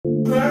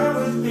bear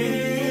with me.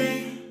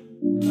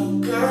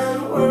 Don't gotta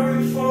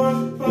worry for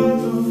the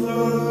both of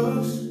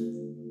us.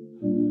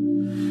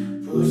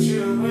 Put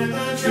you in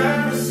the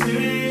driver's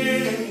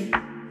seat.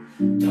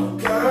 Don't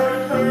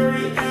gotta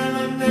hurry and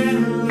I need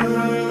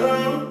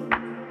love.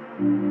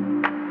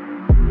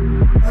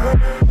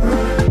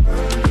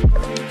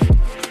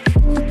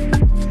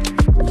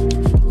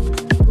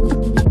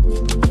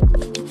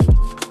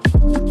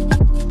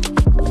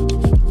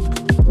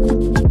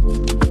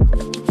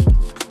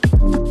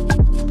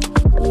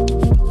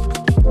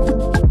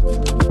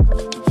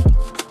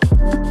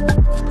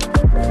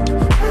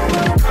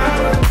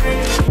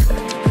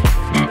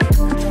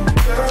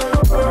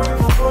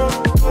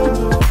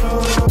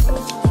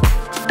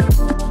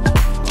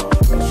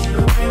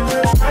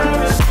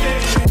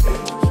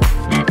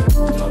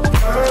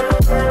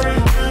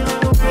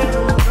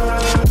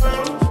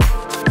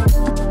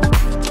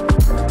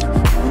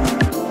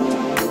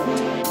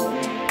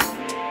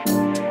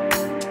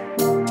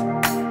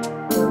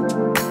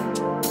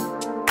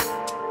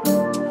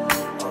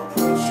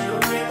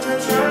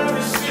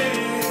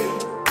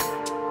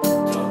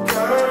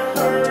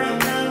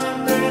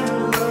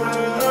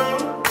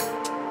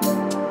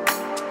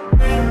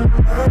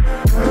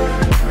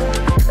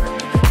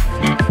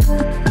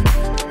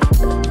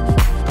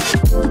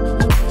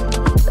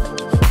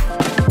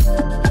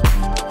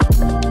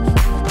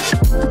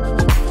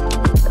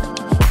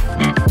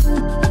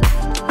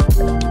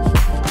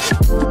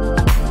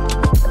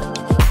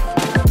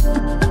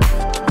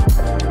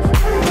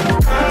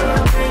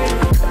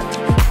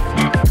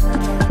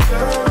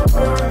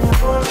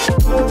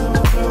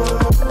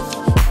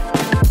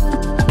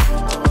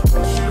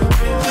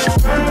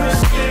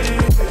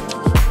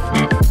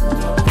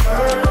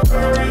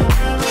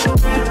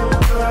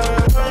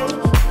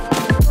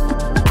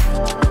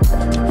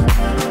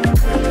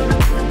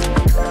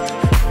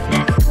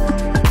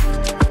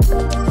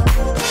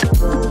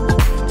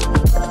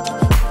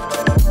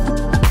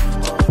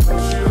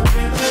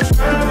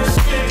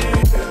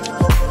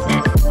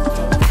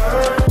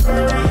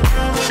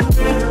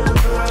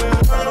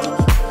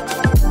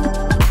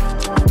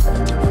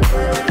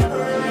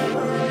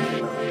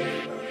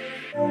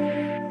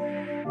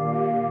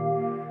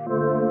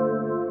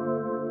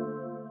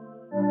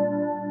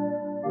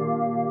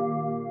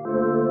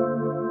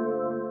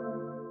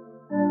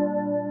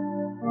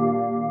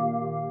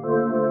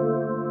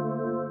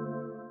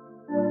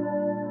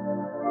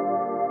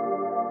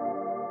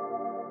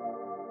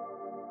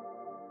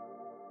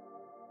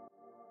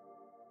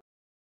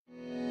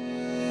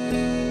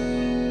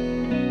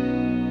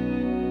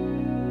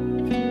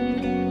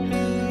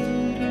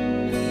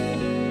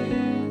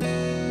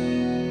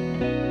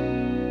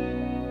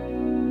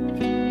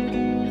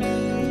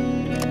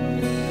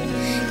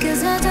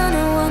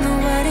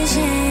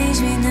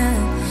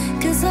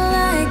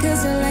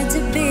 Cause I like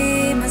to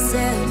be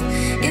myself.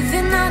 If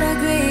you're not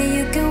agree,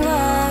 you can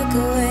walk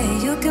away.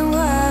 You can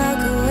walk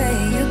away,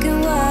 you can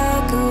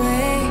walk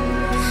away.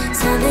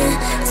 Something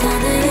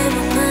in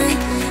my mind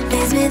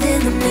makes me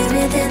think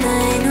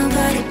ain't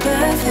nobody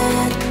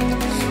perfect.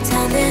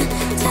 Something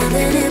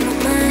in my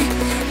mind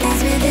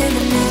makes me think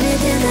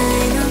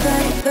ain't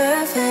nobody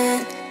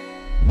perfect.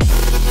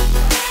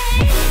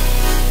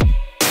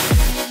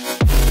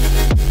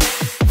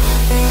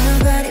 Ain't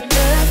nobody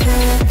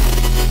perfect.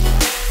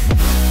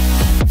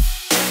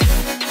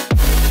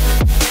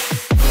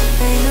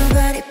 Ain't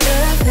nobody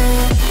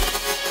perfect.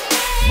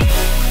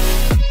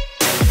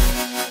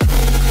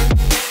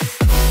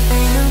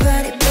 Ain't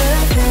nobody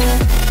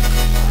perfect.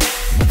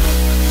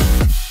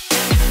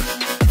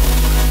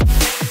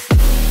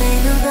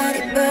 Ain't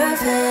nobody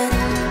perfect.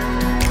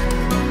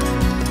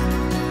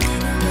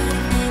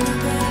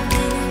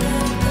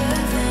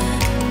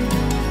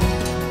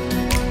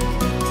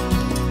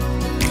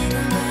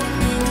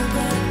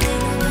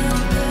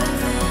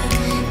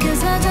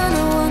 Cause I don't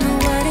know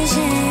nobody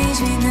change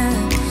me now.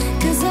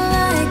 Cause I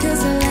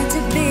like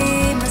to be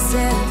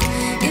myself.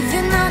 If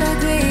you're not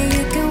agree,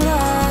 you can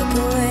walk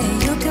away.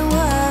 You can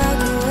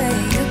walk away,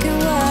 you can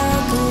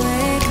walk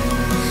away.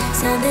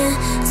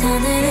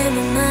 Something in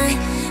my mind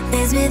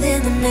makes me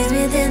think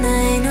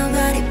ain't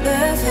nobody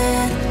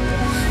perfect.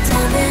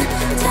 Something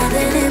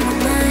in my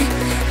mind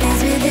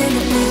makes me think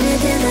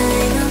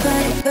ain't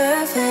nobody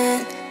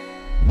perfect.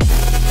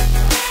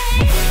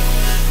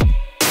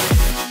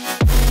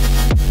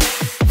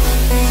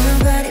 Ain't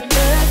nobody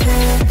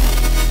perfect.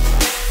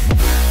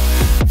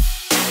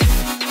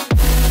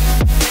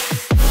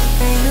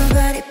 Ain't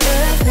nobody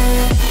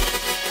perfect.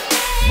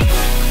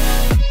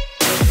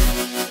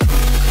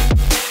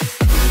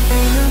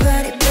 Ain't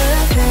nobody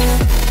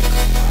perfect.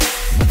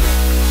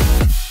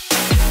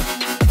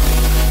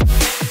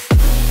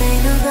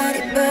 Ain't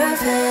nobody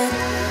perfect.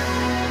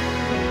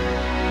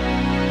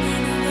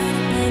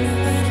 Ain't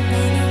nobody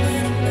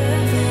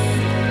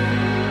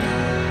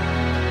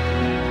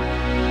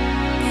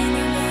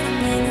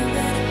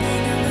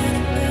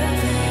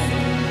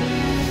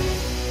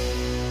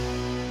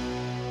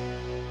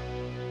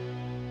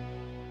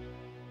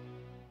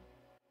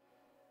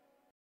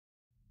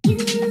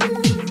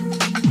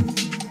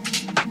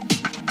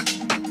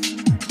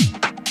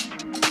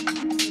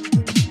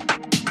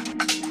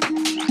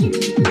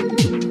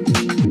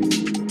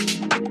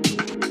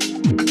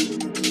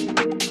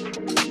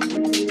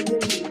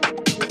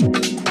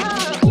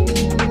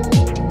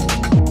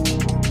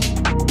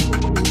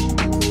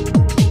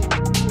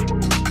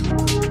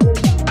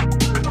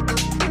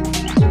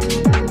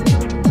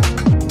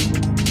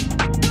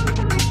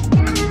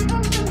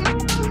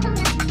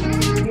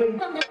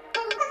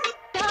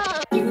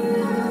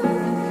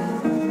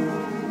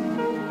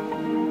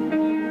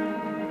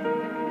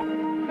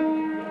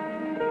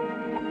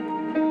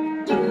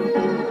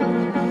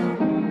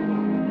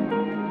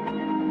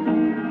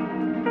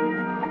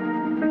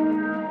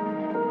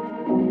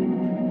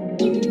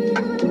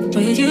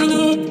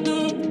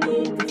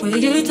Where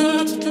you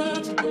touch,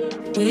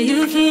 where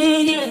you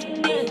feel, yeah.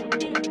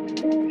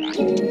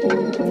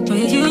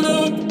 Where you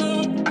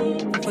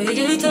look, where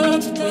you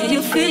touch, where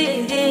you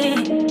feel, yeah.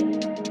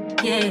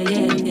 Yeah,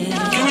 yeah,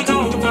 yeah. Can we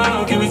talk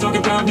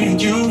about me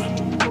and you?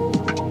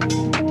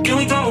 Can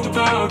we talk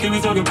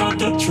about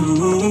the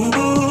truth?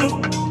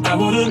 I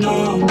wanna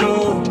know,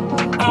 no,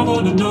 I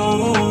wanna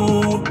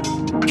know.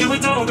 Can we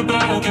talk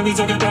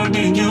about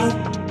me and you?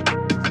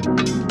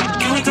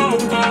 Can we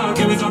talk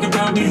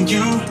about me and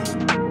you?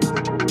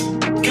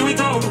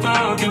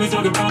 Can we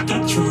talk about the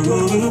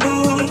truth?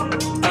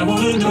 I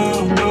wanna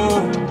know,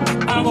 no,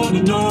 I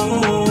wanna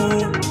know.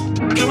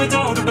 Can we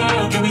talk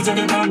about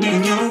me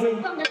and you?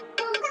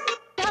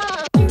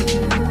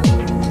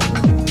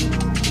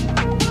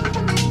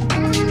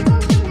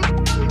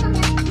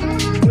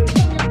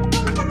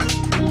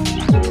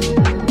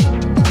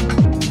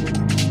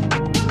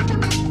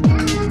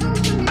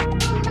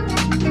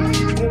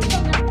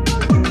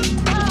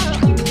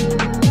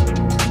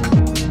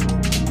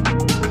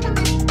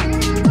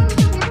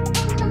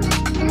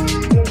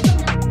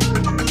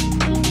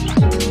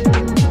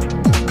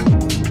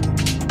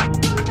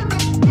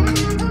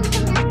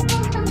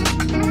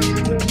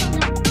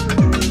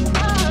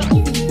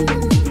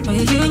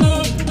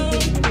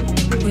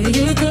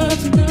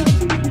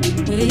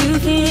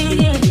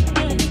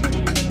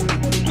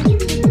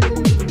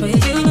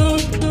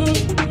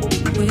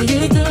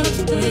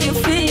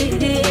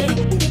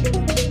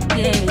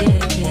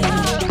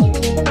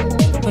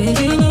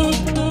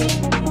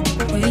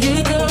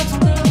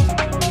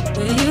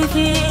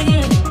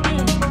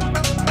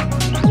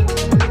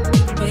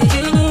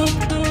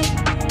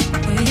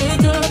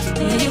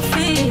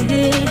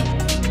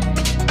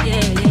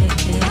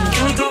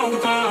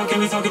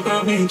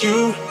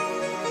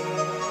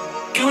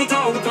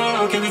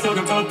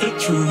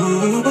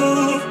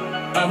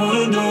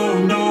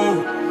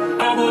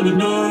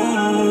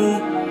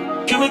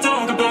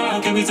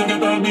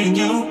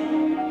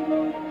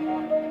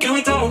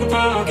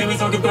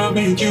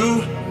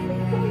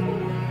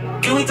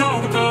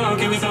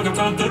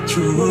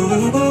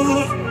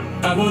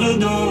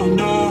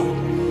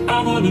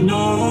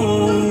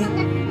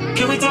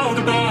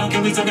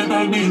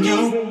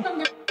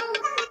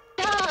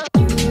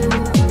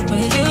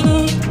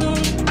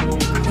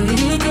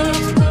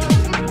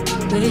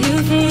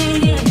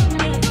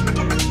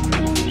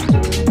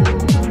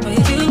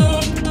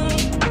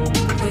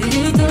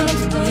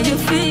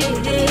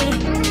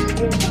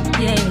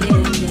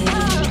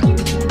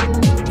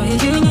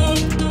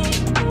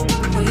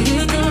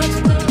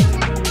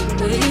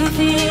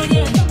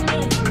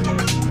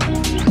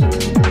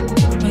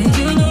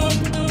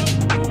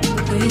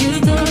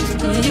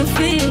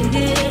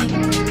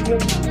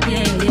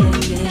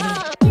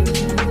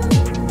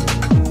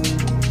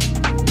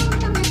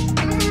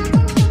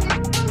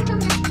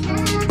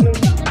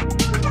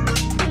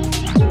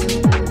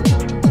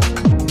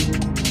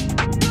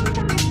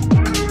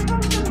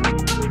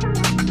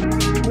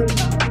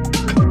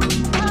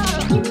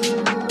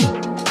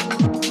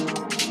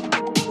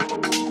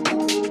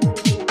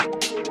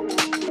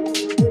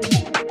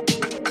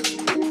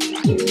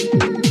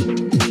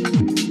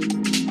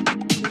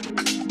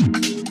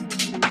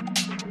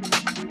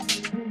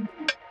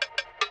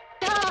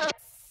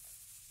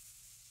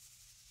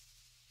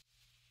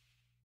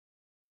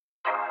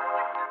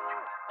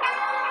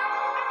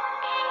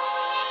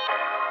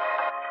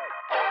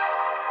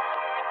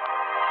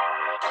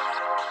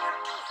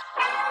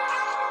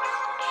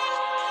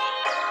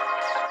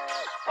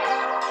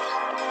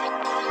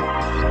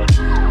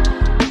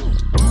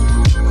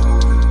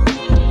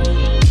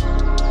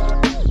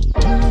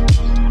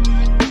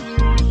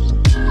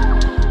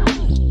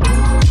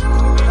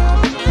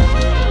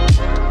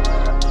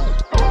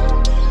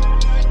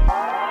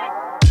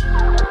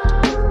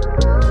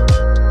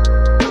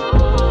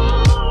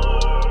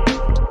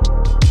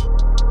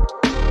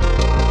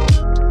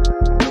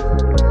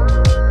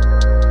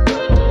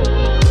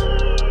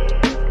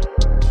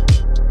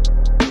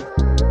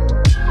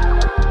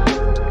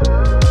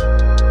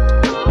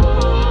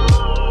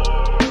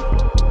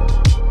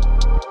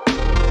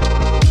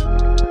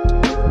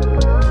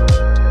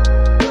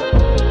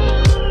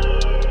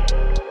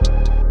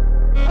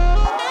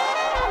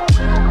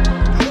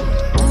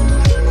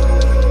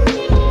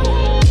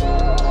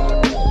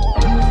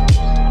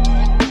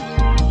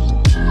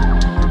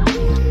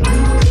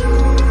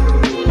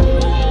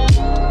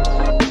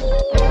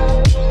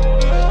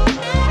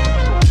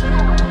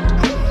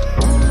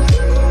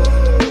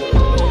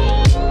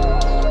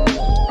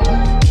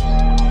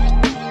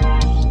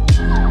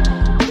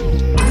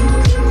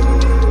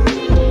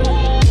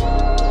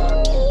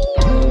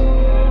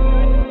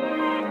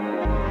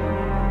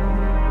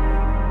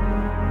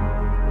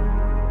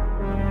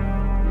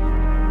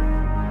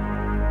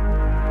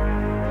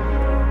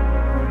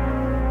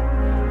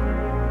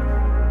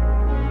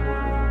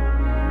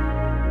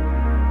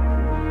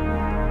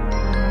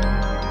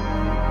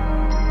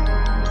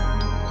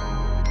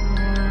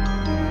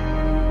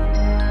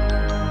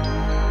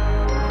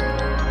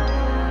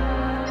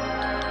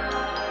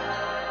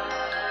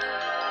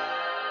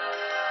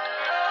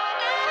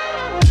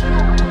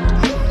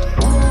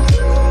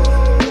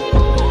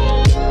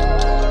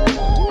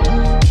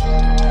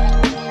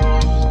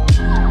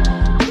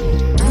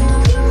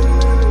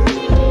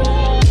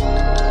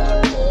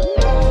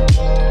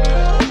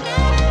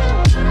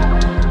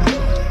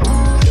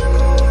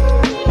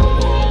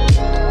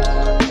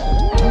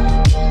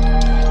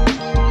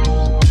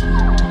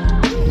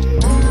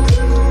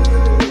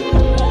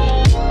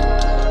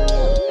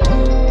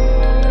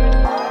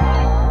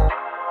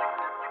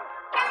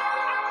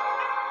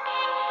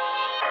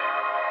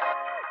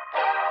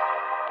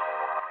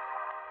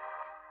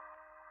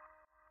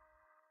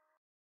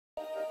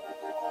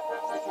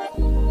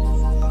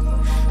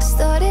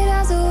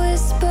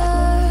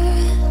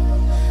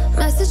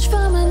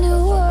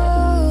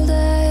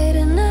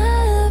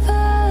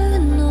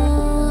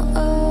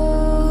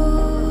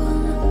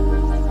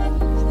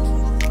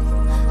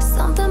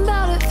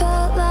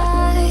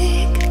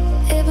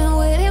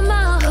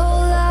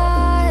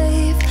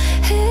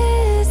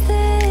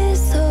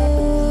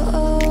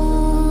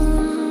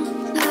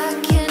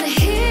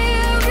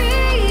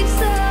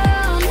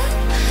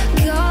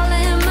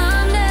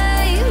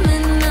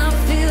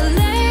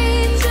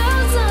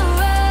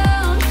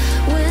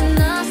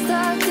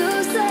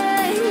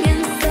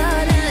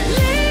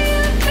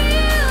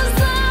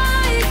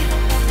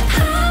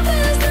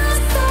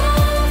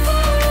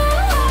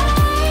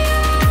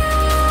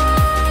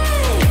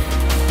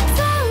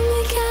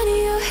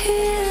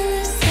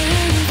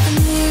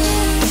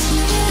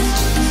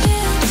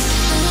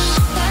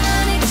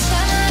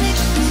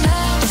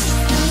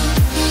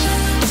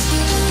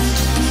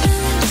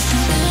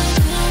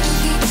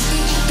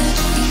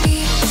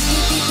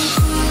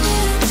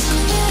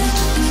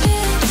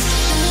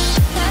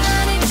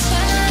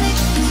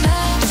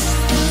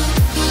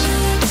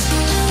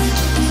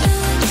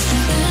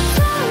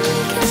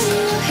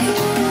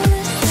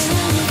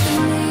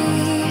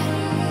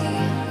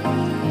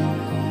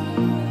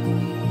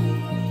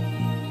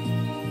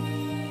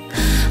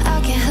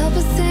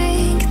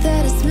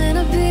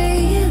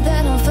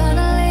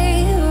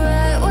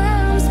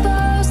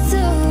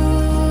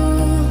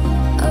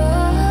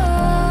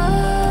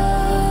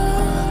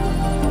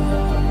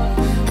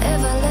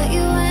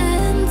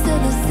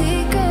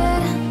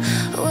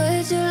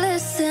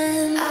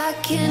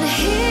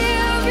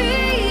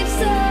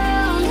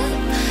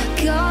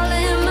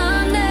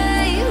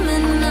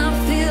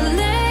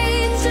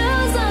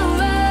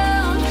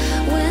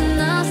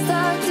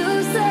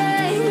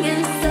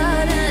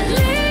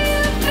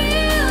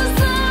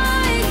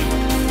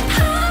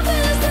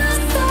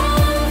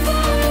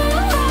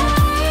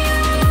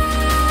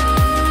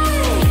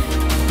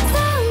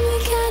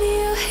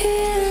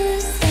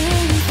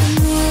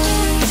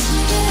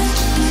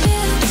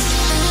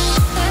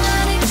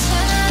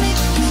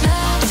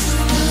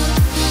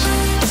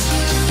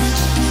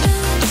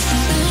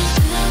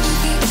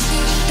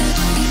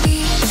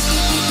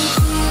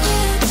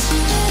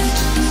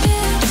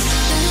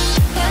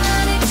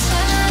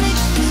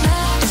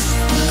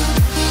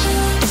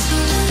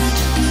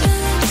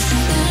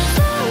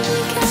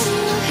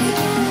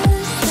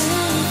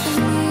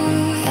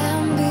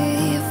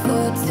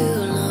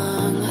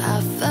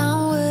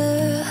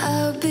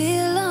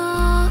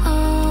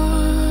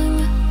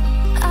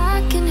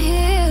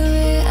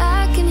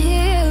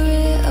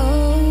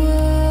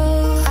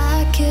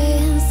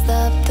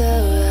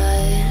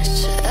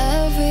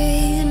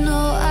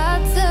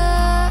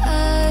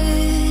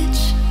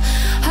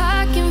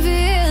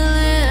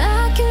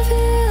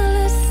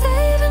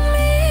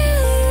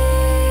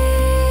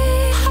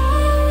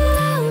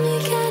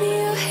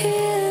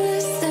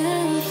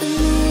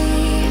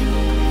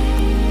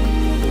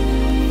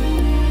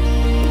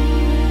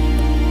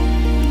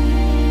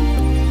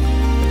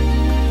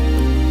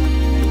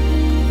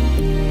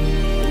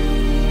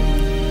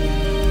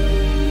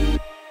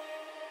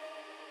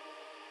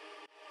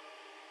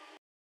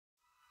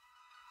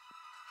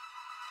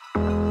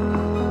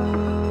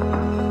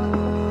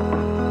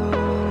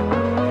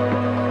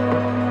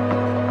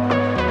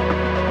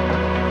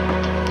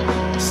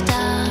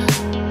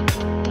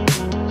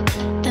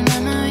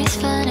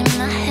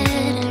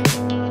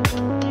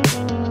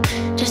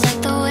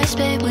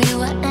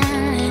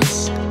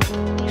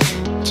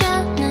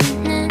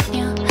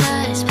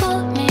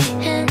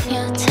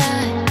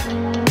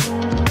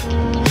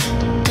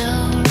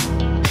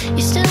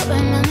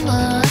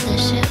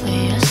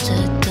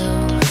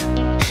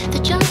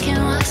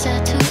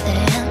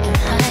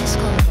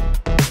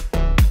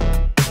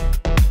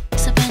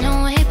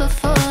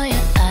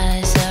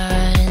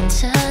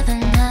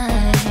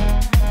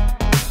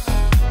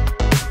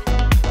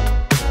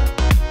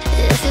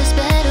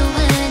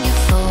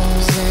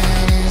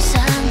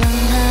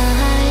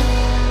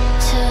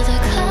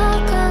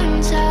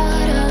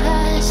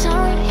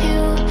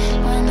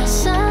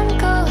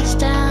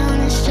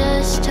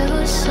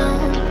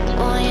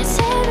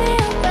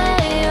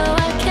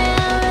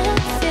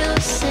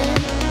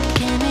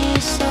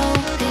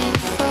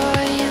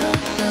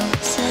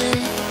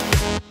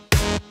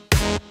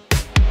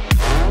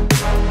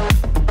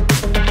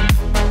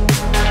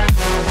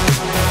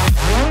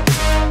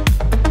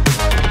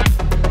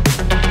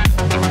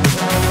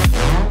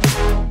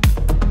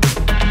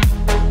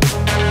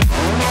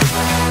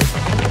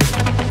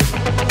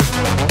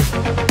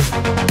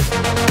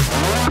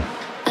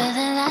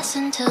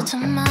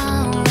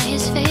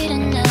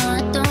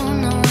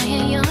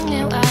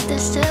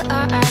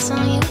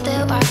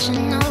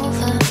 watching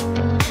over.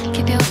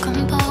 Keep your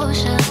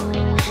composure,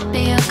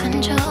 be your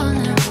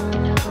controller.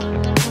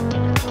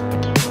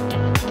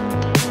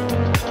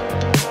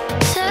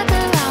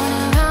 Circle round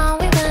and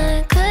round we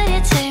went. Could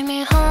you take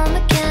me home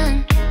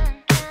again?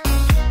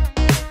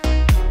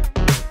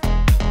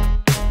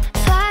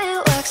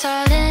 Fireworks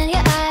all in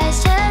your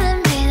eyes,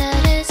 telling me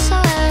that it's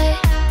alright.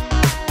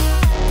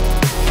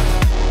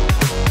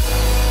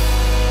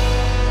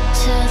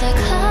 Till the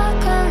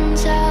clock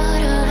runs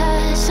out, all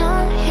eyes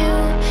on you.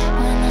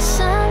 When the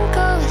sun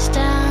goes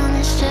down,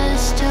 it's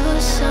just too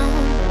soon.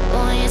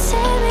 Won't you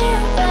take me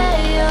away?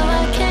 Oh,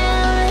 I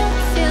can't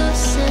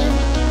refuse it.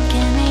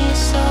 Give me your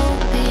soul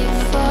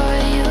before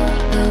you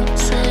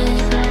lose it.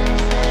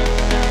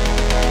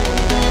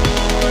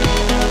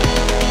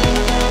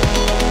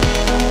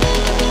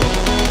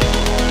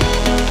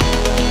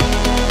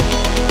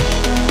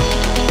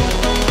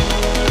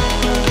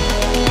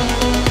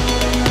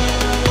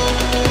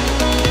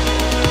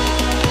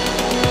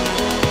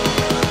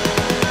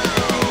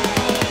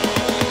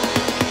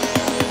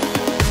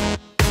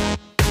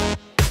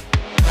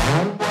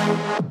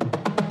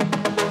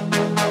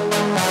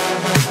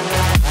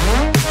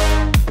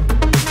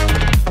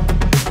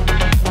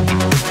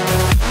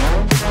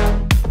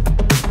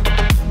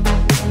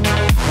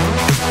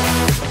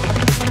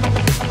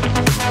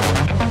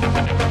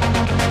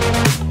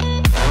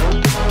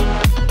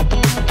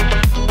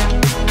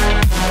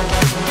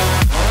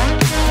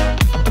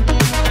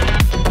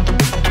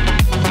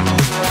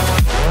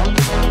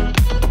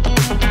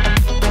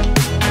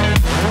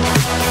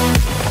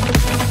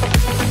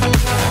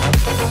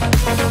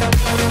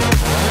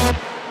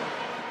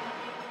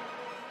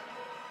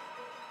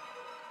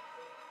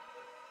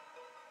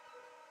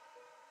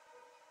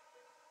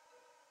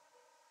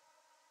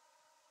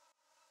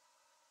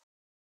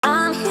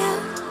 I'm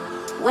here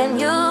when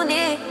you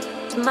need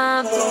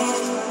my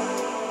voice.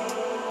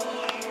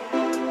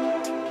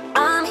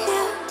 I'm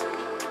here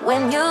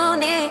when you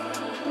need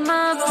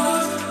my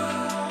voice.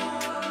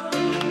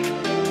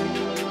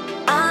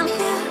 I'm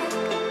here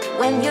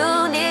when you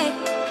need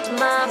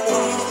my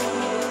voice.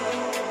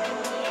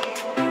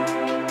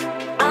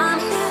 I'm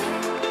here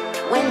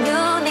when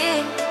you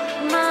need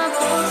my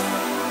voice.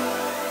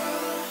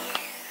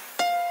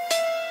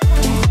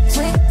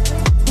 Sweet.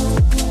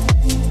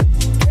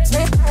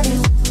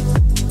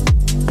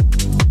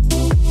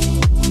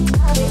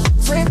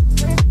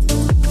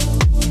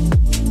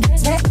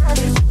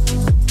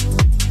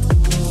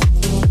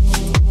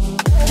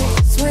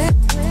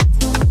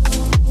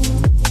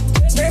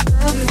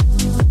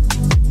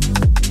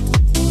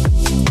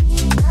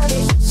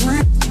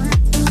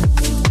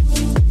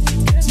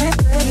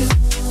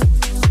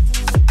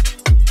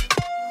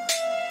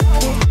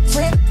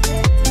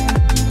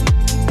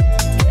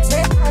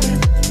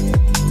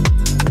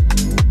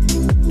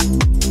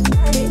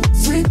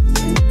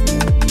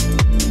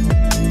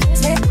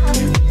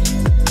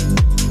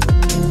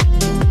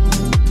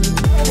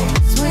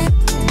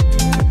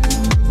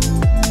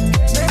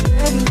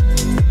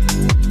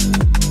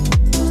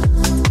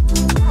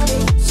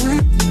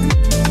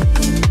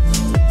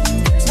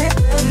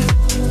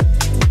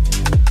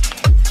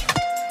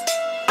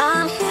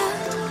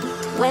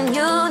 When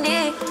you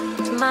need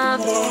my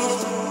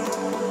voice.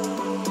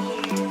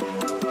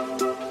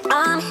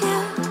 I'm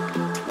here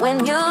when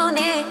you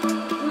need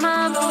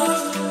my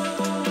voice.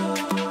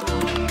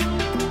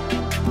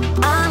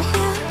 I'm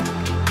here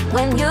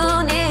when you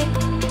need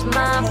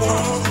my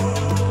voice.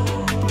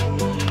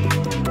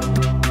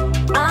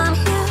 I'm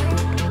here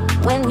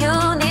when you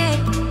need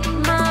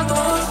my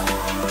voice.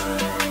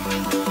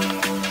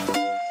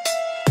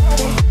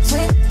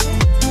 Sweet.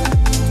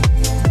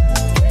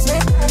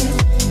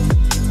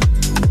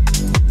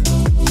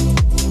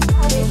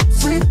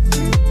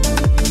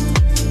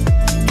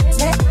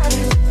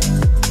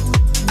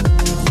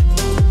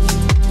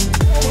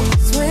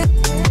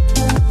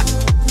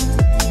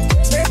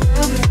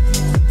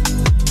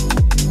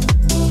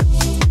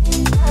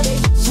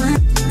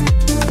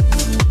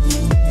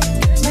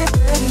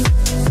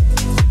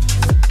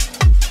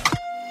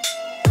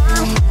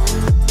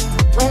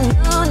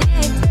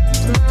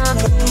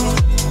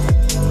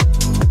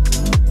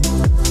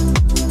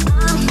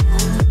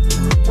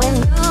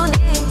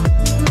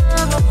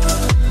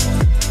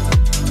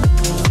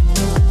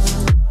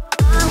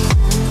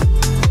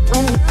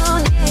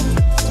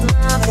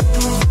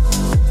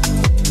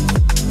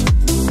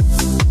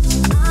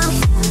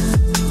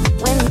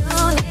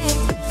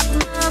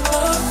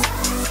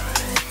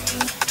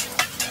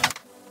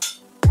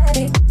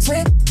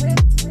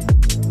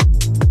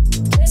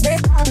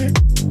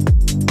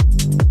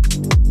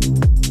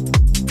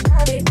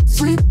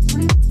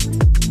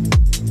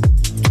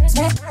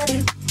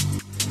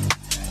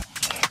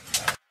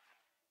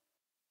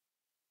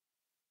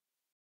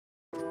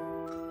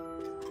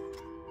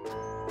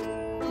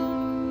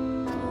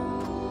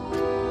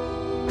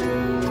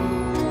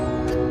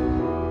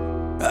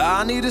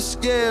 I need a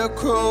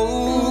scarecrow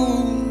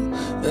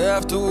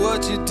after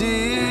what you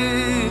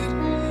did,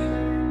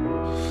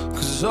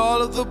 'cause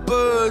all of the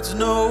birds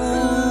know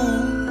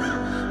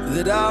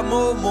that I'm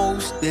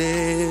almost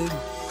dead.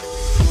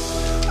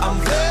 I'm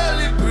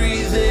barely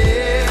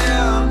breathing,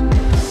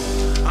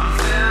 I'm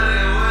barely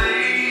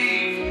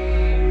awake.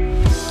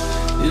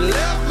 You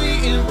left me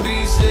in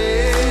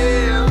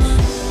pieces,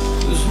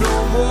 there's no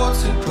more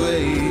to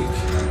break.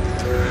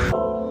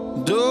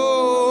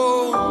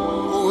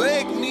 Don't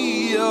wake me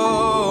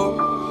up,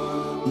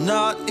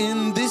 not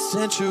in this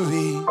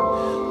century.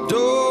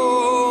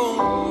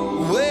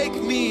 Don't wake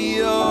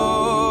me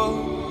up,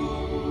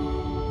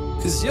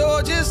 'cause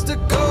you're just a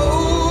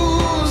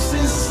ghost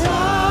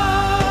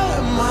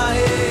inside my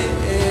head.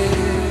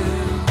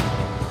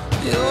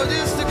 You're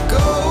just a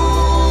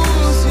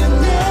ghost, you're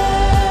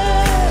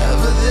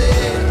never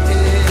there.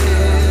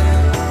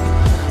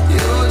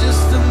 You're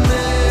just a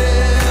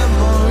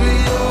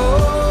memory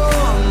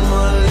on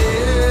my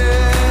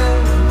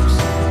lips,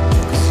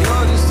 'cause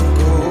you're just a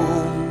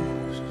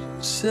ghost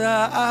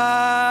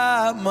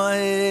inside my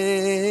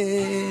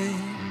head.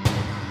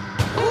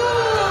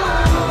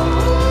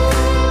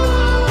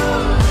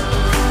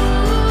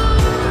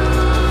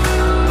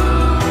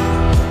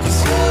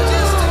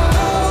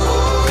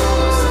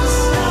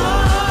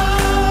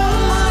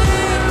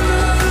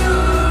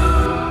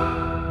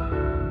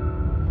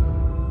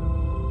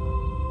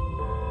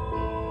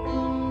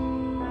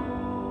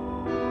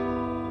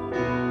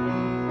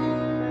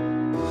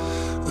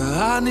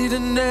 I need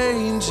an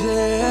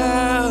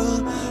angel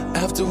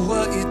after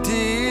what you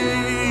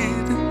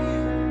did,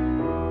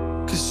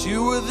 'cause you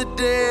were the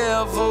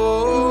devil,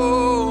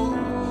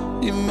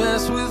 you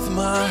messed with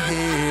my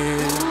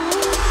head.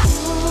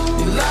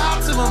 You lied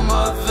to my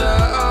mother,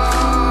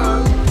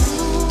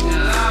 you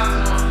lied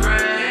to my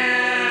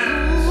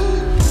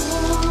friends.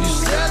 You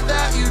said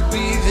that you'd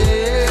be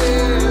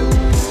there,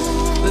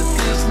 but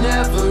this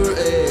never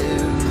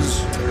ends.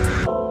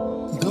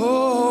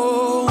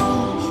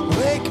 Don't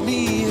wake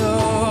me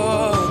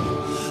up,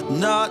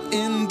 not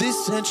in this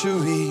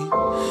century.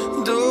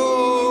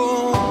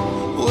 Don't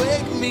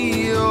wake me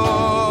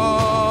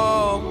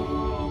up,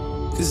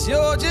 'cause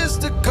you're just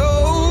a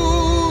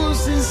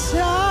ghost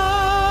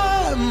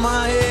inside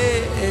my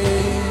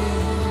head.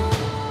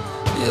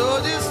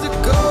 You're just a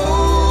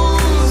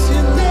ghost,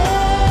 you're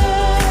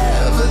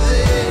never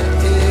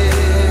there.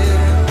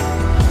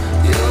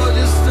 You're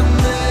just a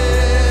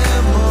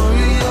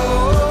memory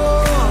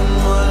on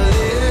my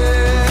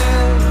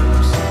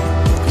lips,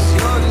 'cause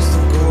you're just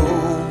a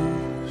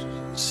ghost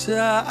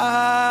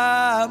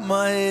inside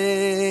my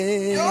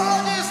head.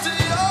 You're just a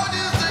ghost.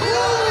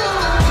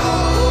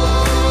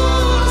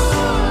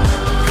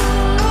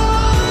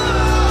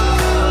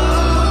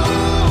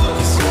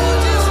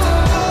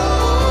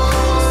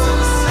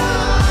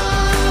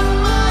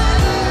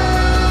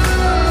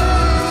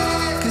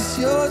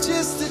 You're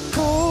just a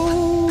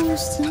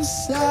ghost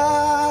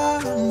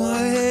inside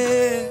my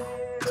head.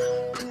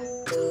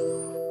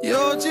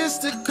 You're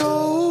just a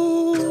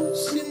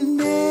ghost, you're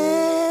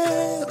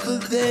never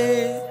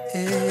there.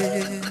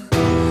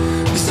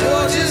 'Cause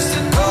you're just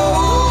a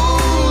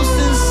ghost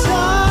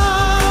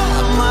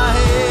inside my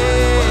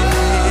head.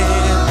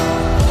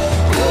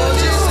 You're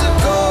just a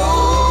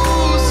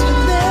ghost,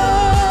 you're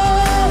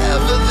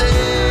never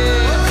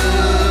there.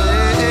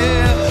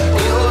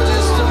 You're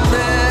just a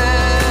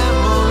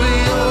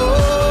memory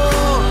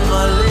on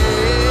my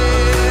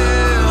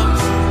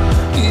lips.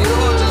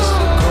 You're just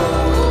a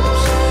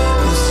ghost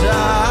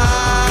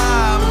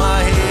inside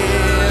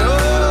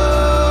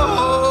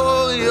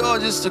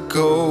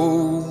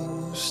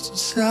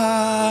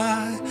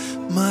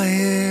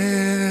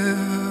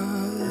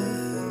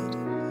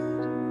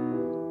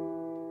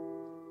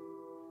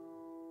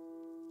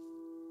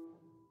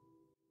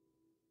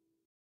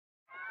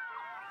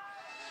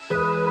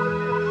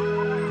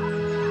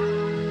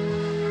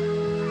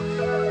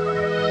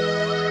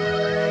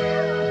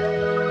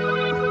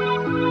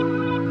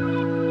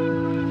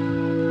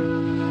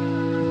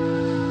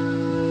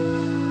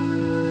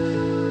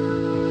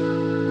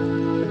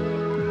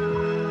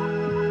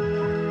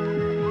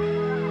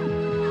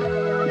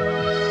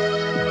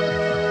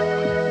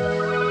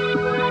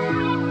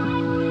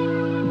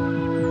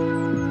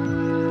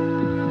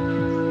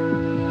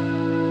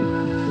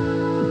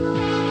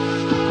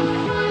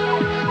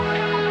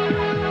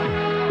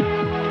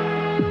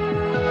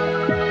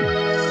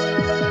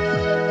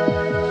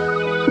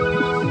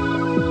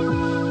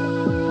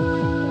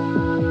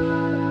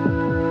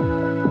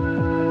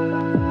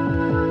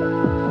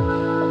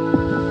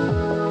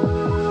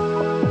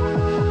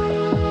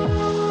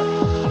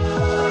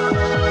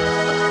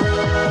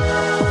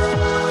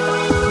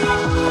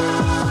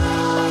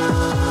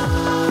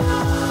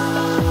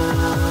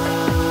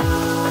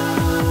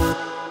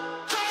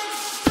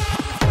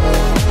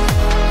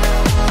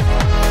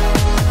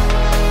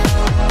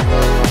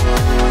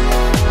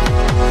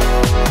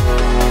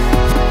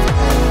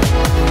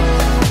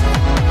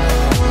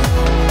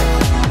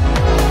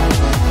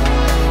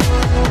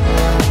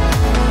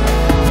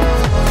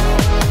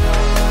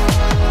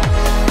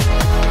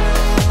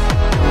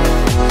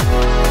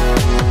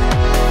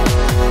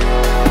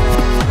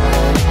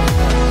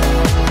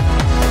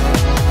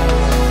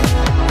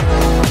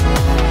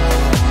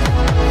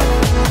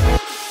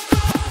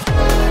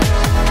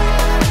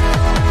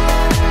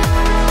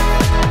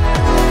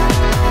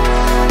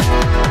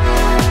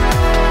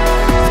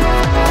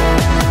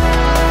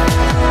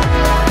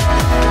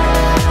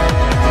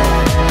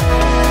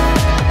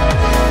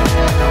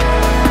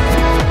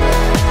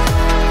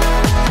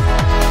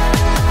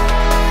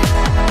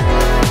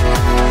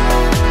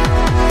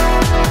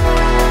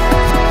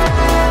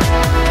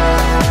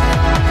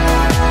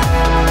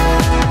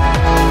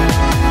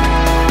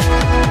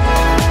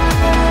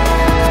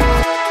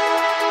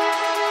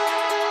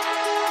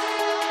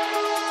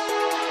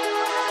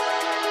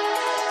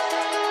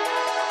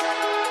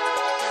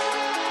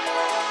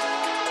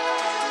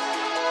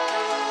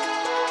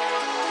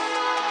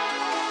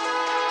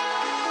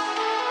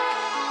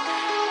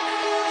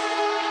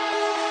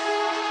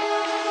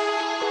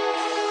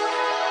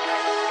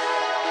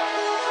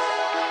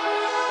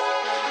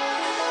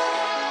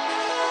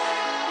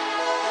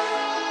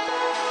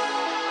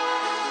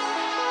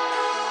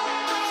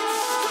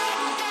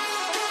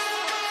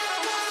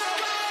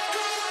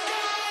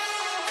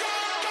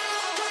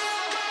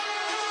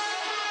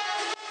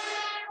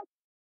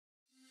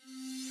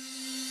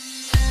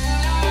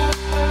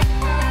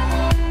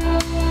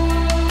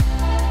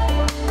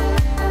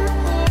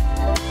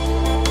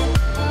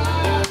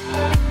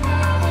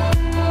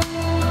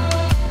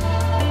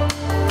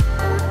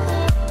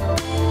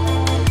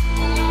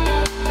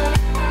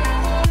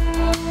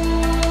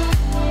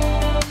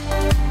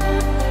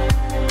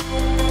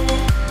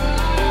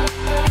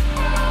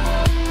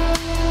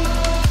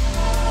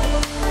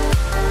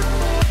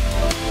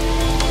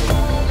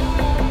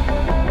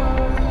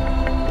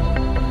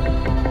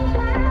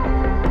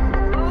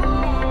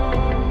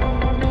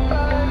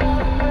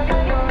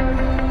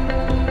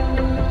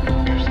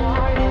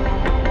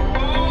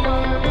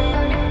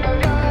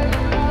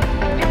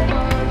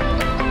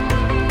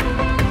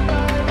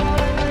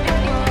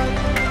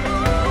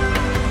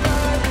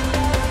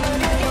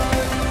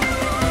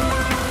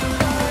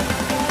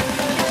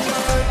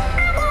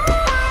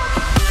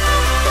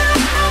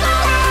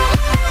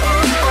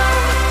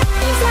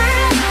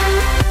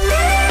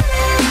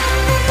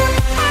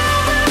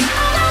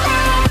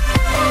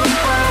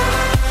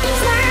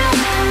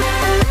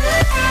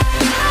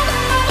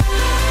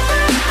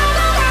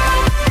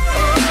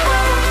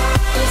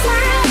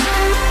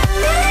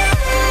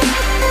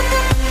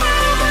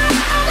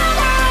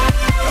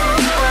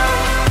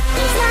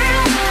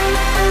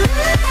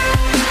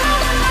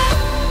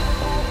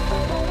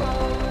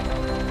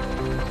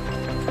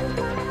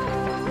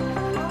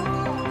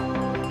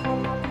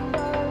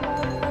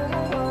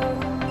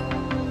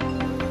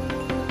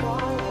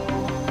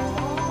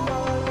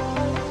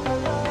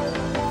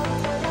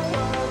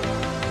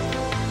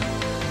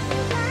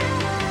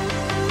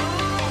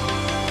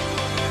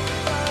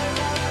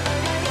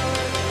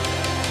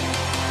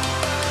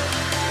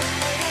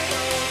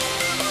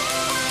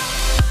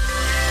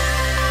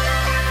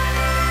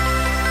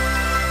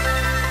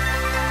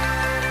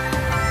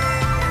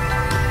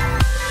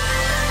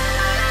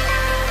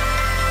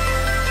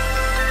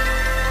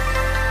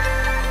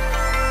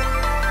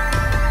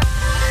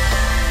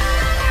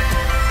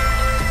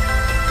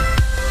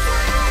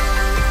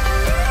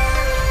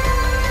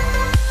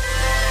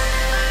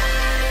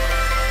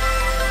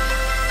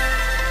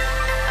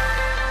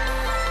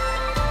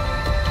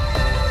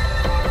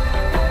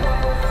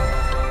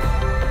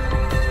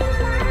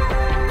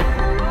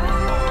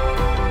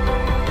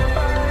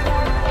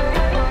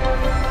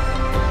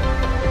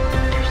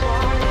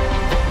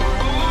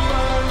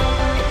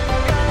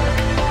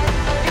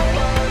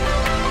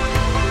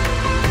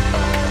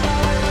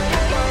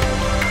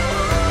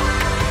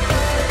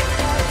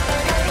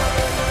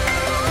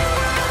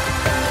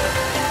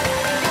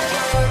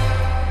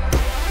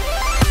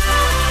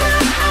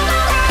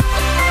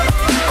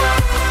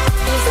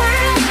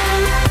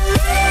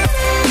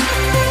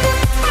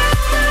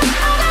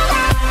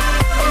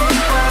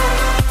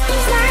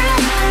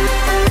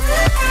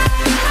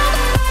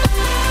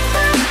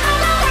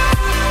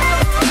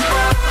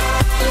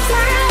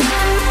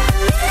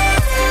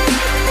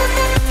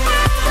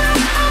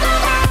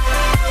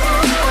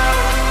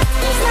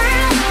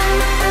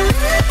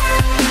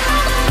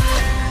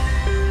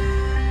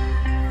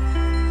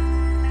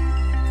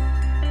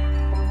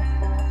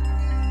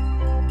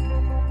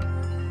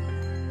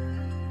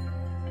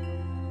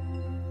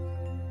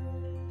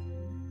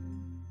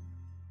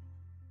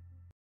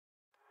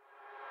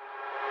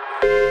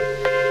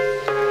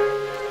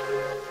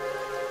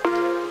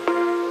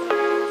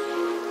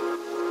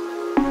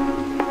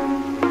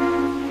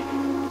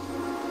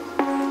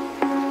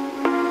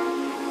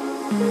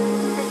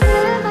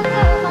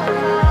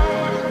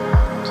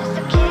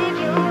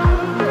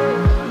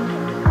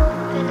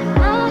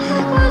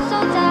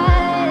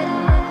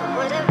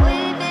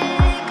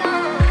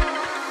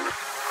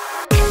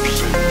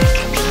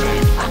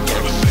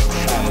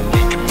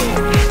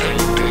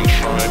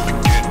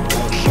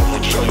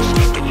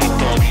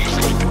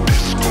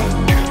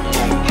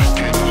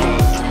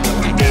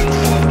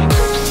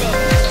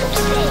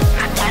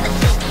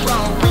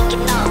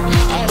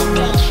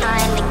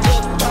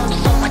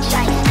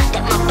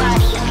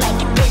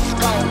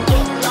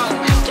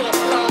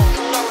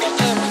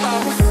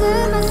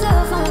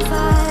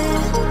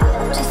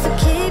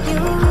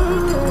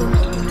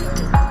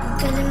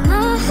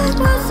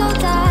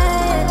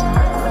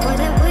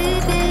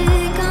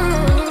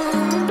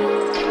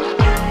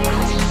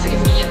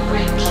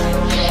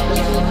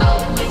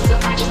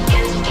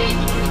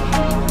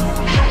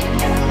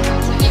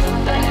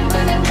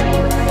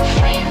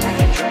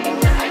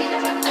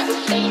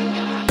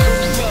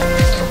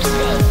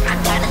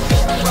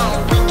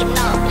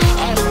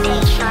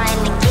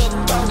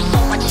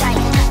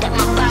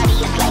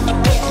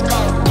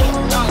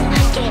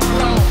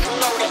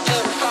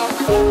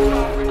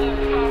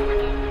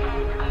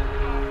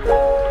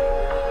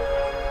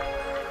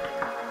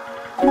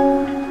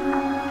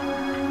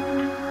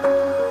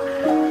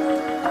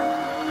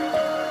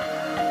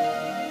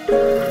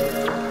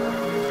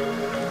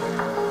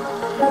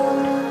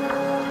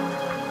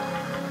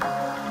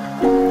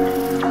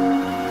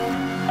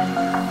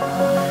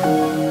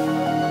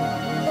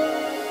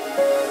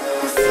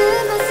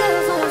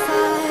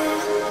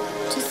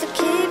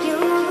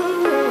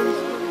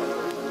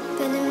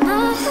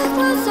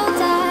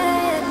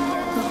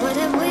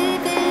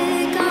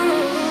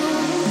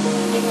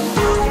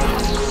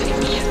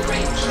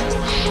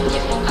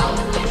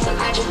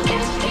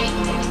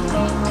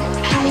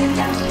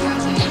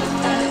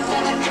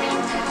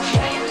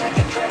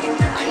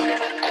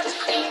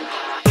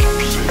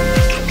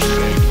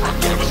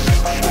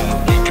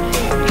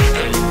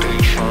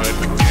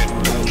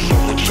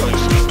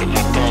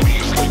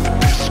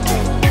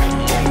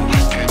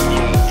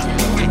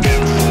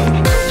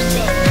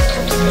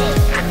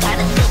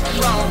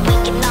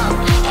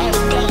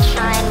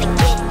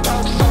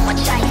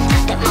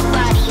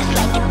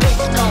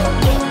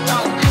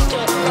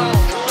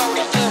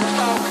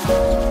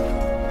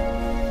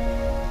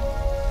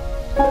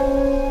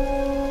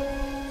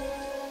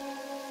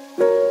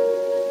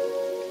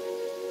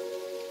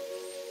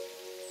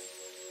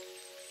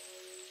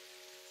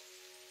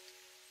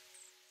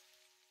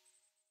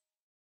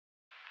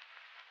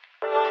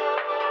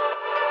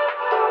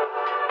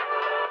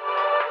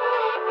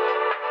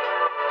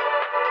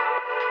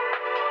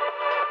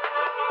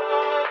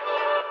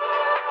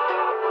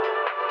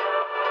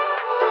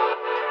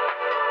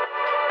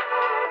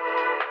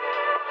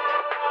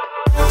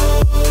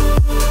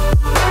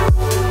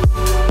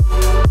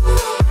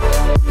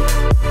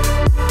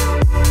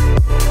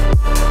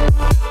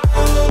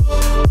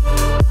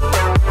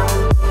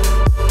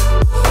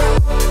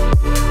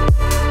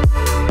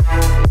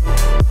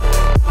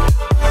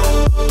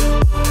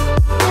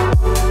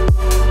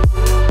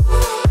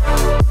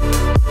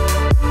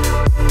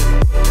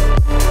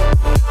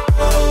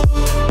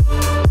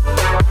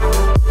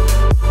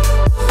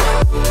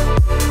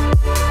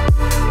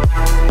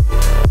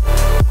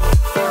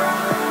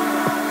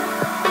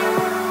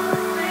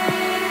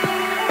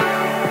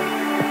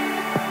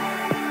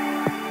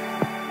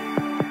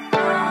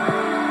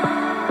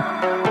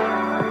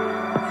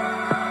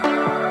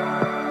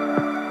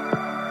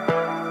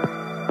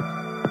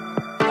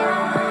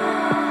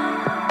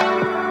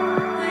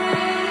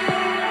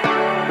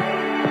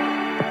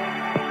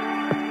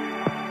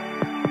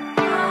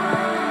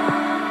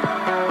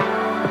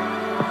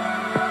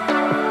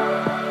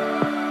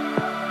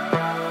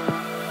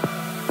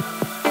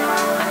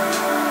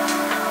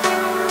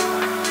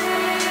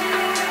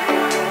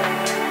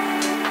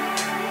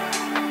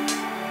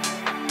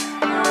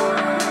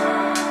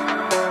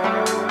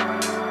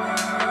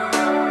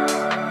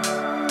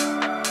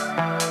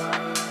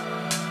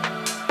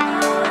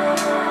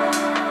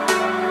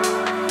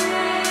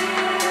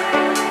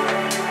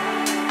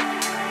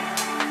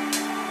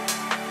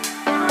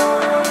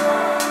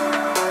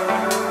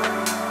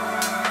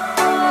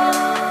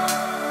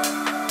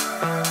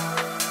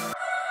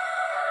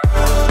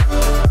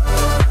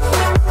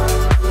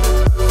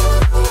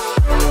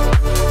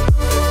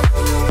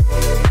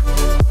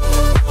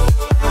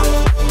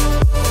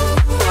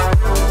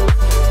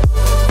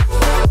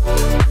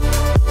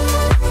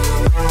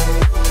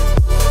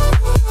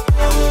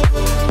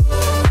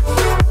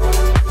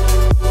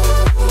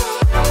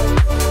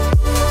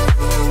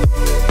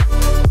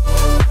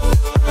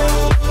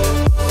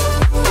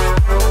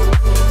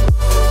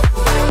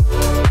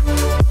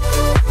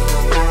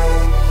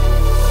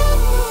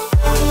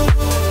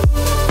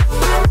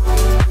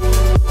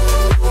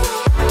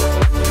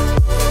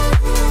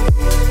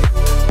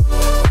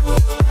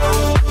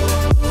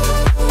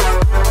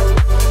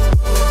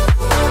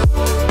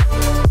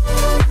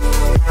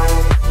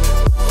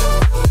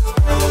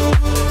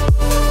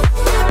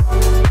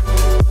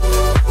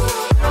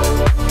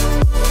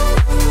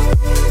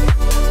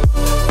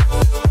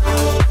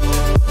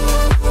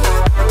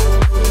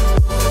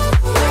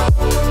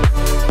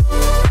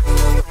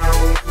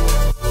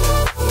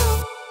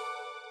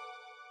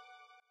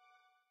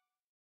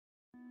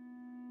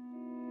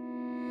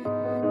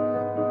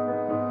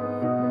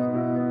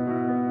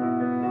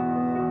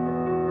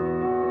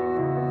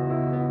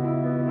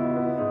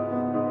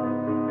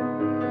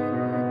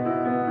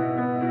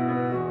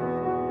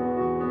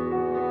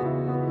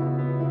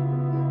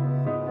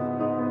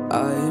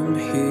I am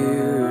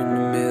here in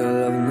the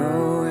middle of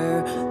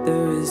nowhere.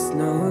 There is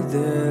no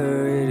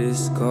there, it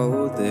is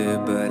cold there,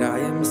 but I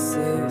am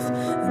safe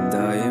and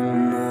I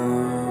am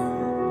warm.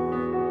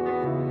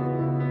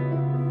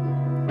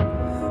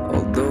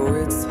 Although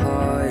it's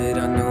hard,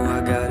 I know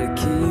I gotta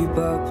keep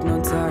up.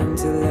 No time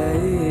to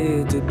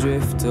lay, to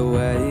drift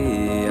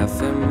away. I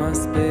find my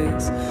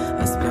space,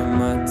 I spend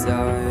my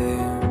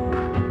time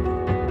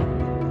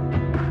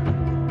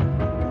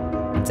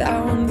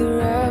down the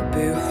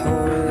rabbit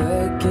hole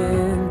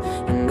again.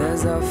 And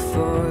as I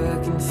fall, I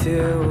can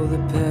feel the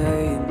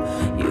pain.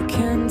 You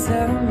can't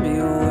tell me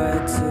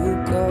where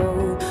to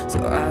go, so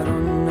I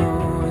don't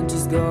know, I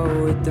just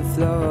go with the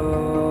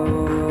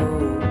flow.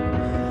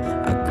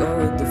 I go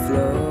with the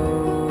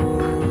flow.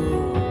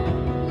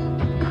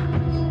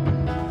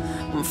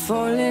 I'm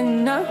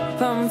falling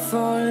up, I'm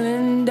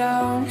falling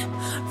down,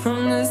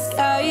 from the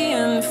sky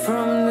and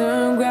from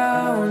the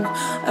ground.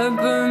 Up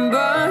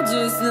above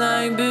just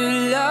like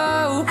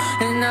below,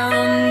 and I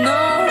don't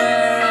know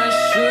where I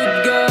should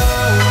go.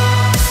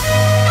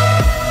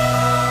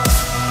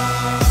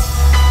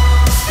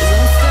 'Cause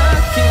I'm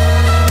stuck in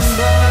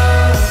limbo.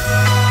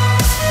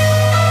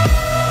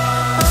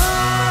 Oh,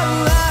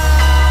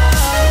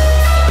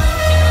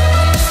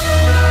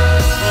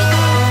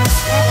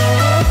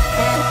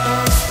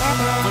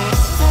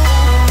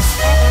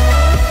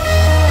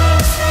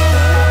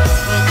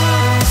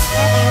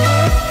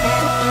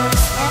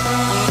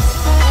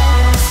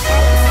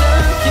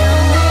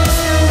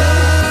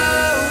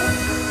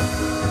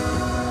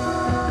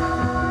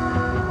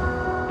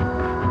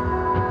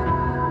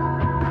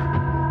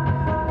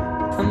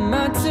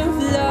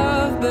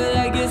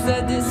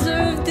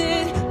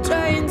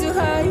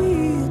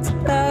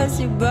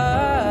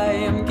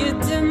 by. I'm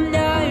getting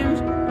down,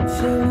 I'm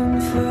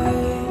feeling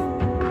fine.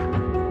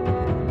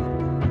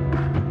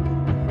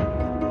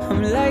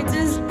 I'm light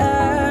as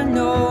air,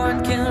 no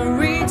one can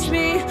reach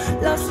me.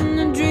 Lost in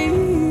a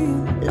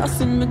dream,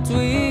 lost in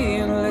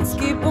between. Let's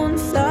keep on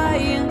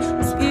flying,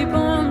 let's keep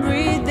on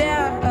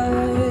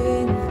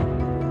breathing.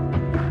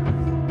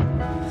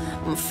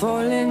 I'm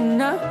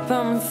falling up,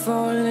 I'm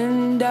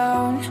falling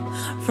down,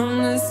 from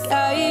the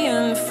sky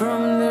and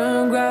from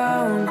the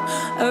ground.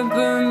 Up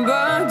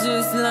above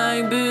just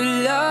like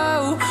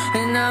below,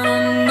 and I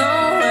don't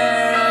know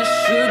where I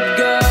should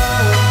go.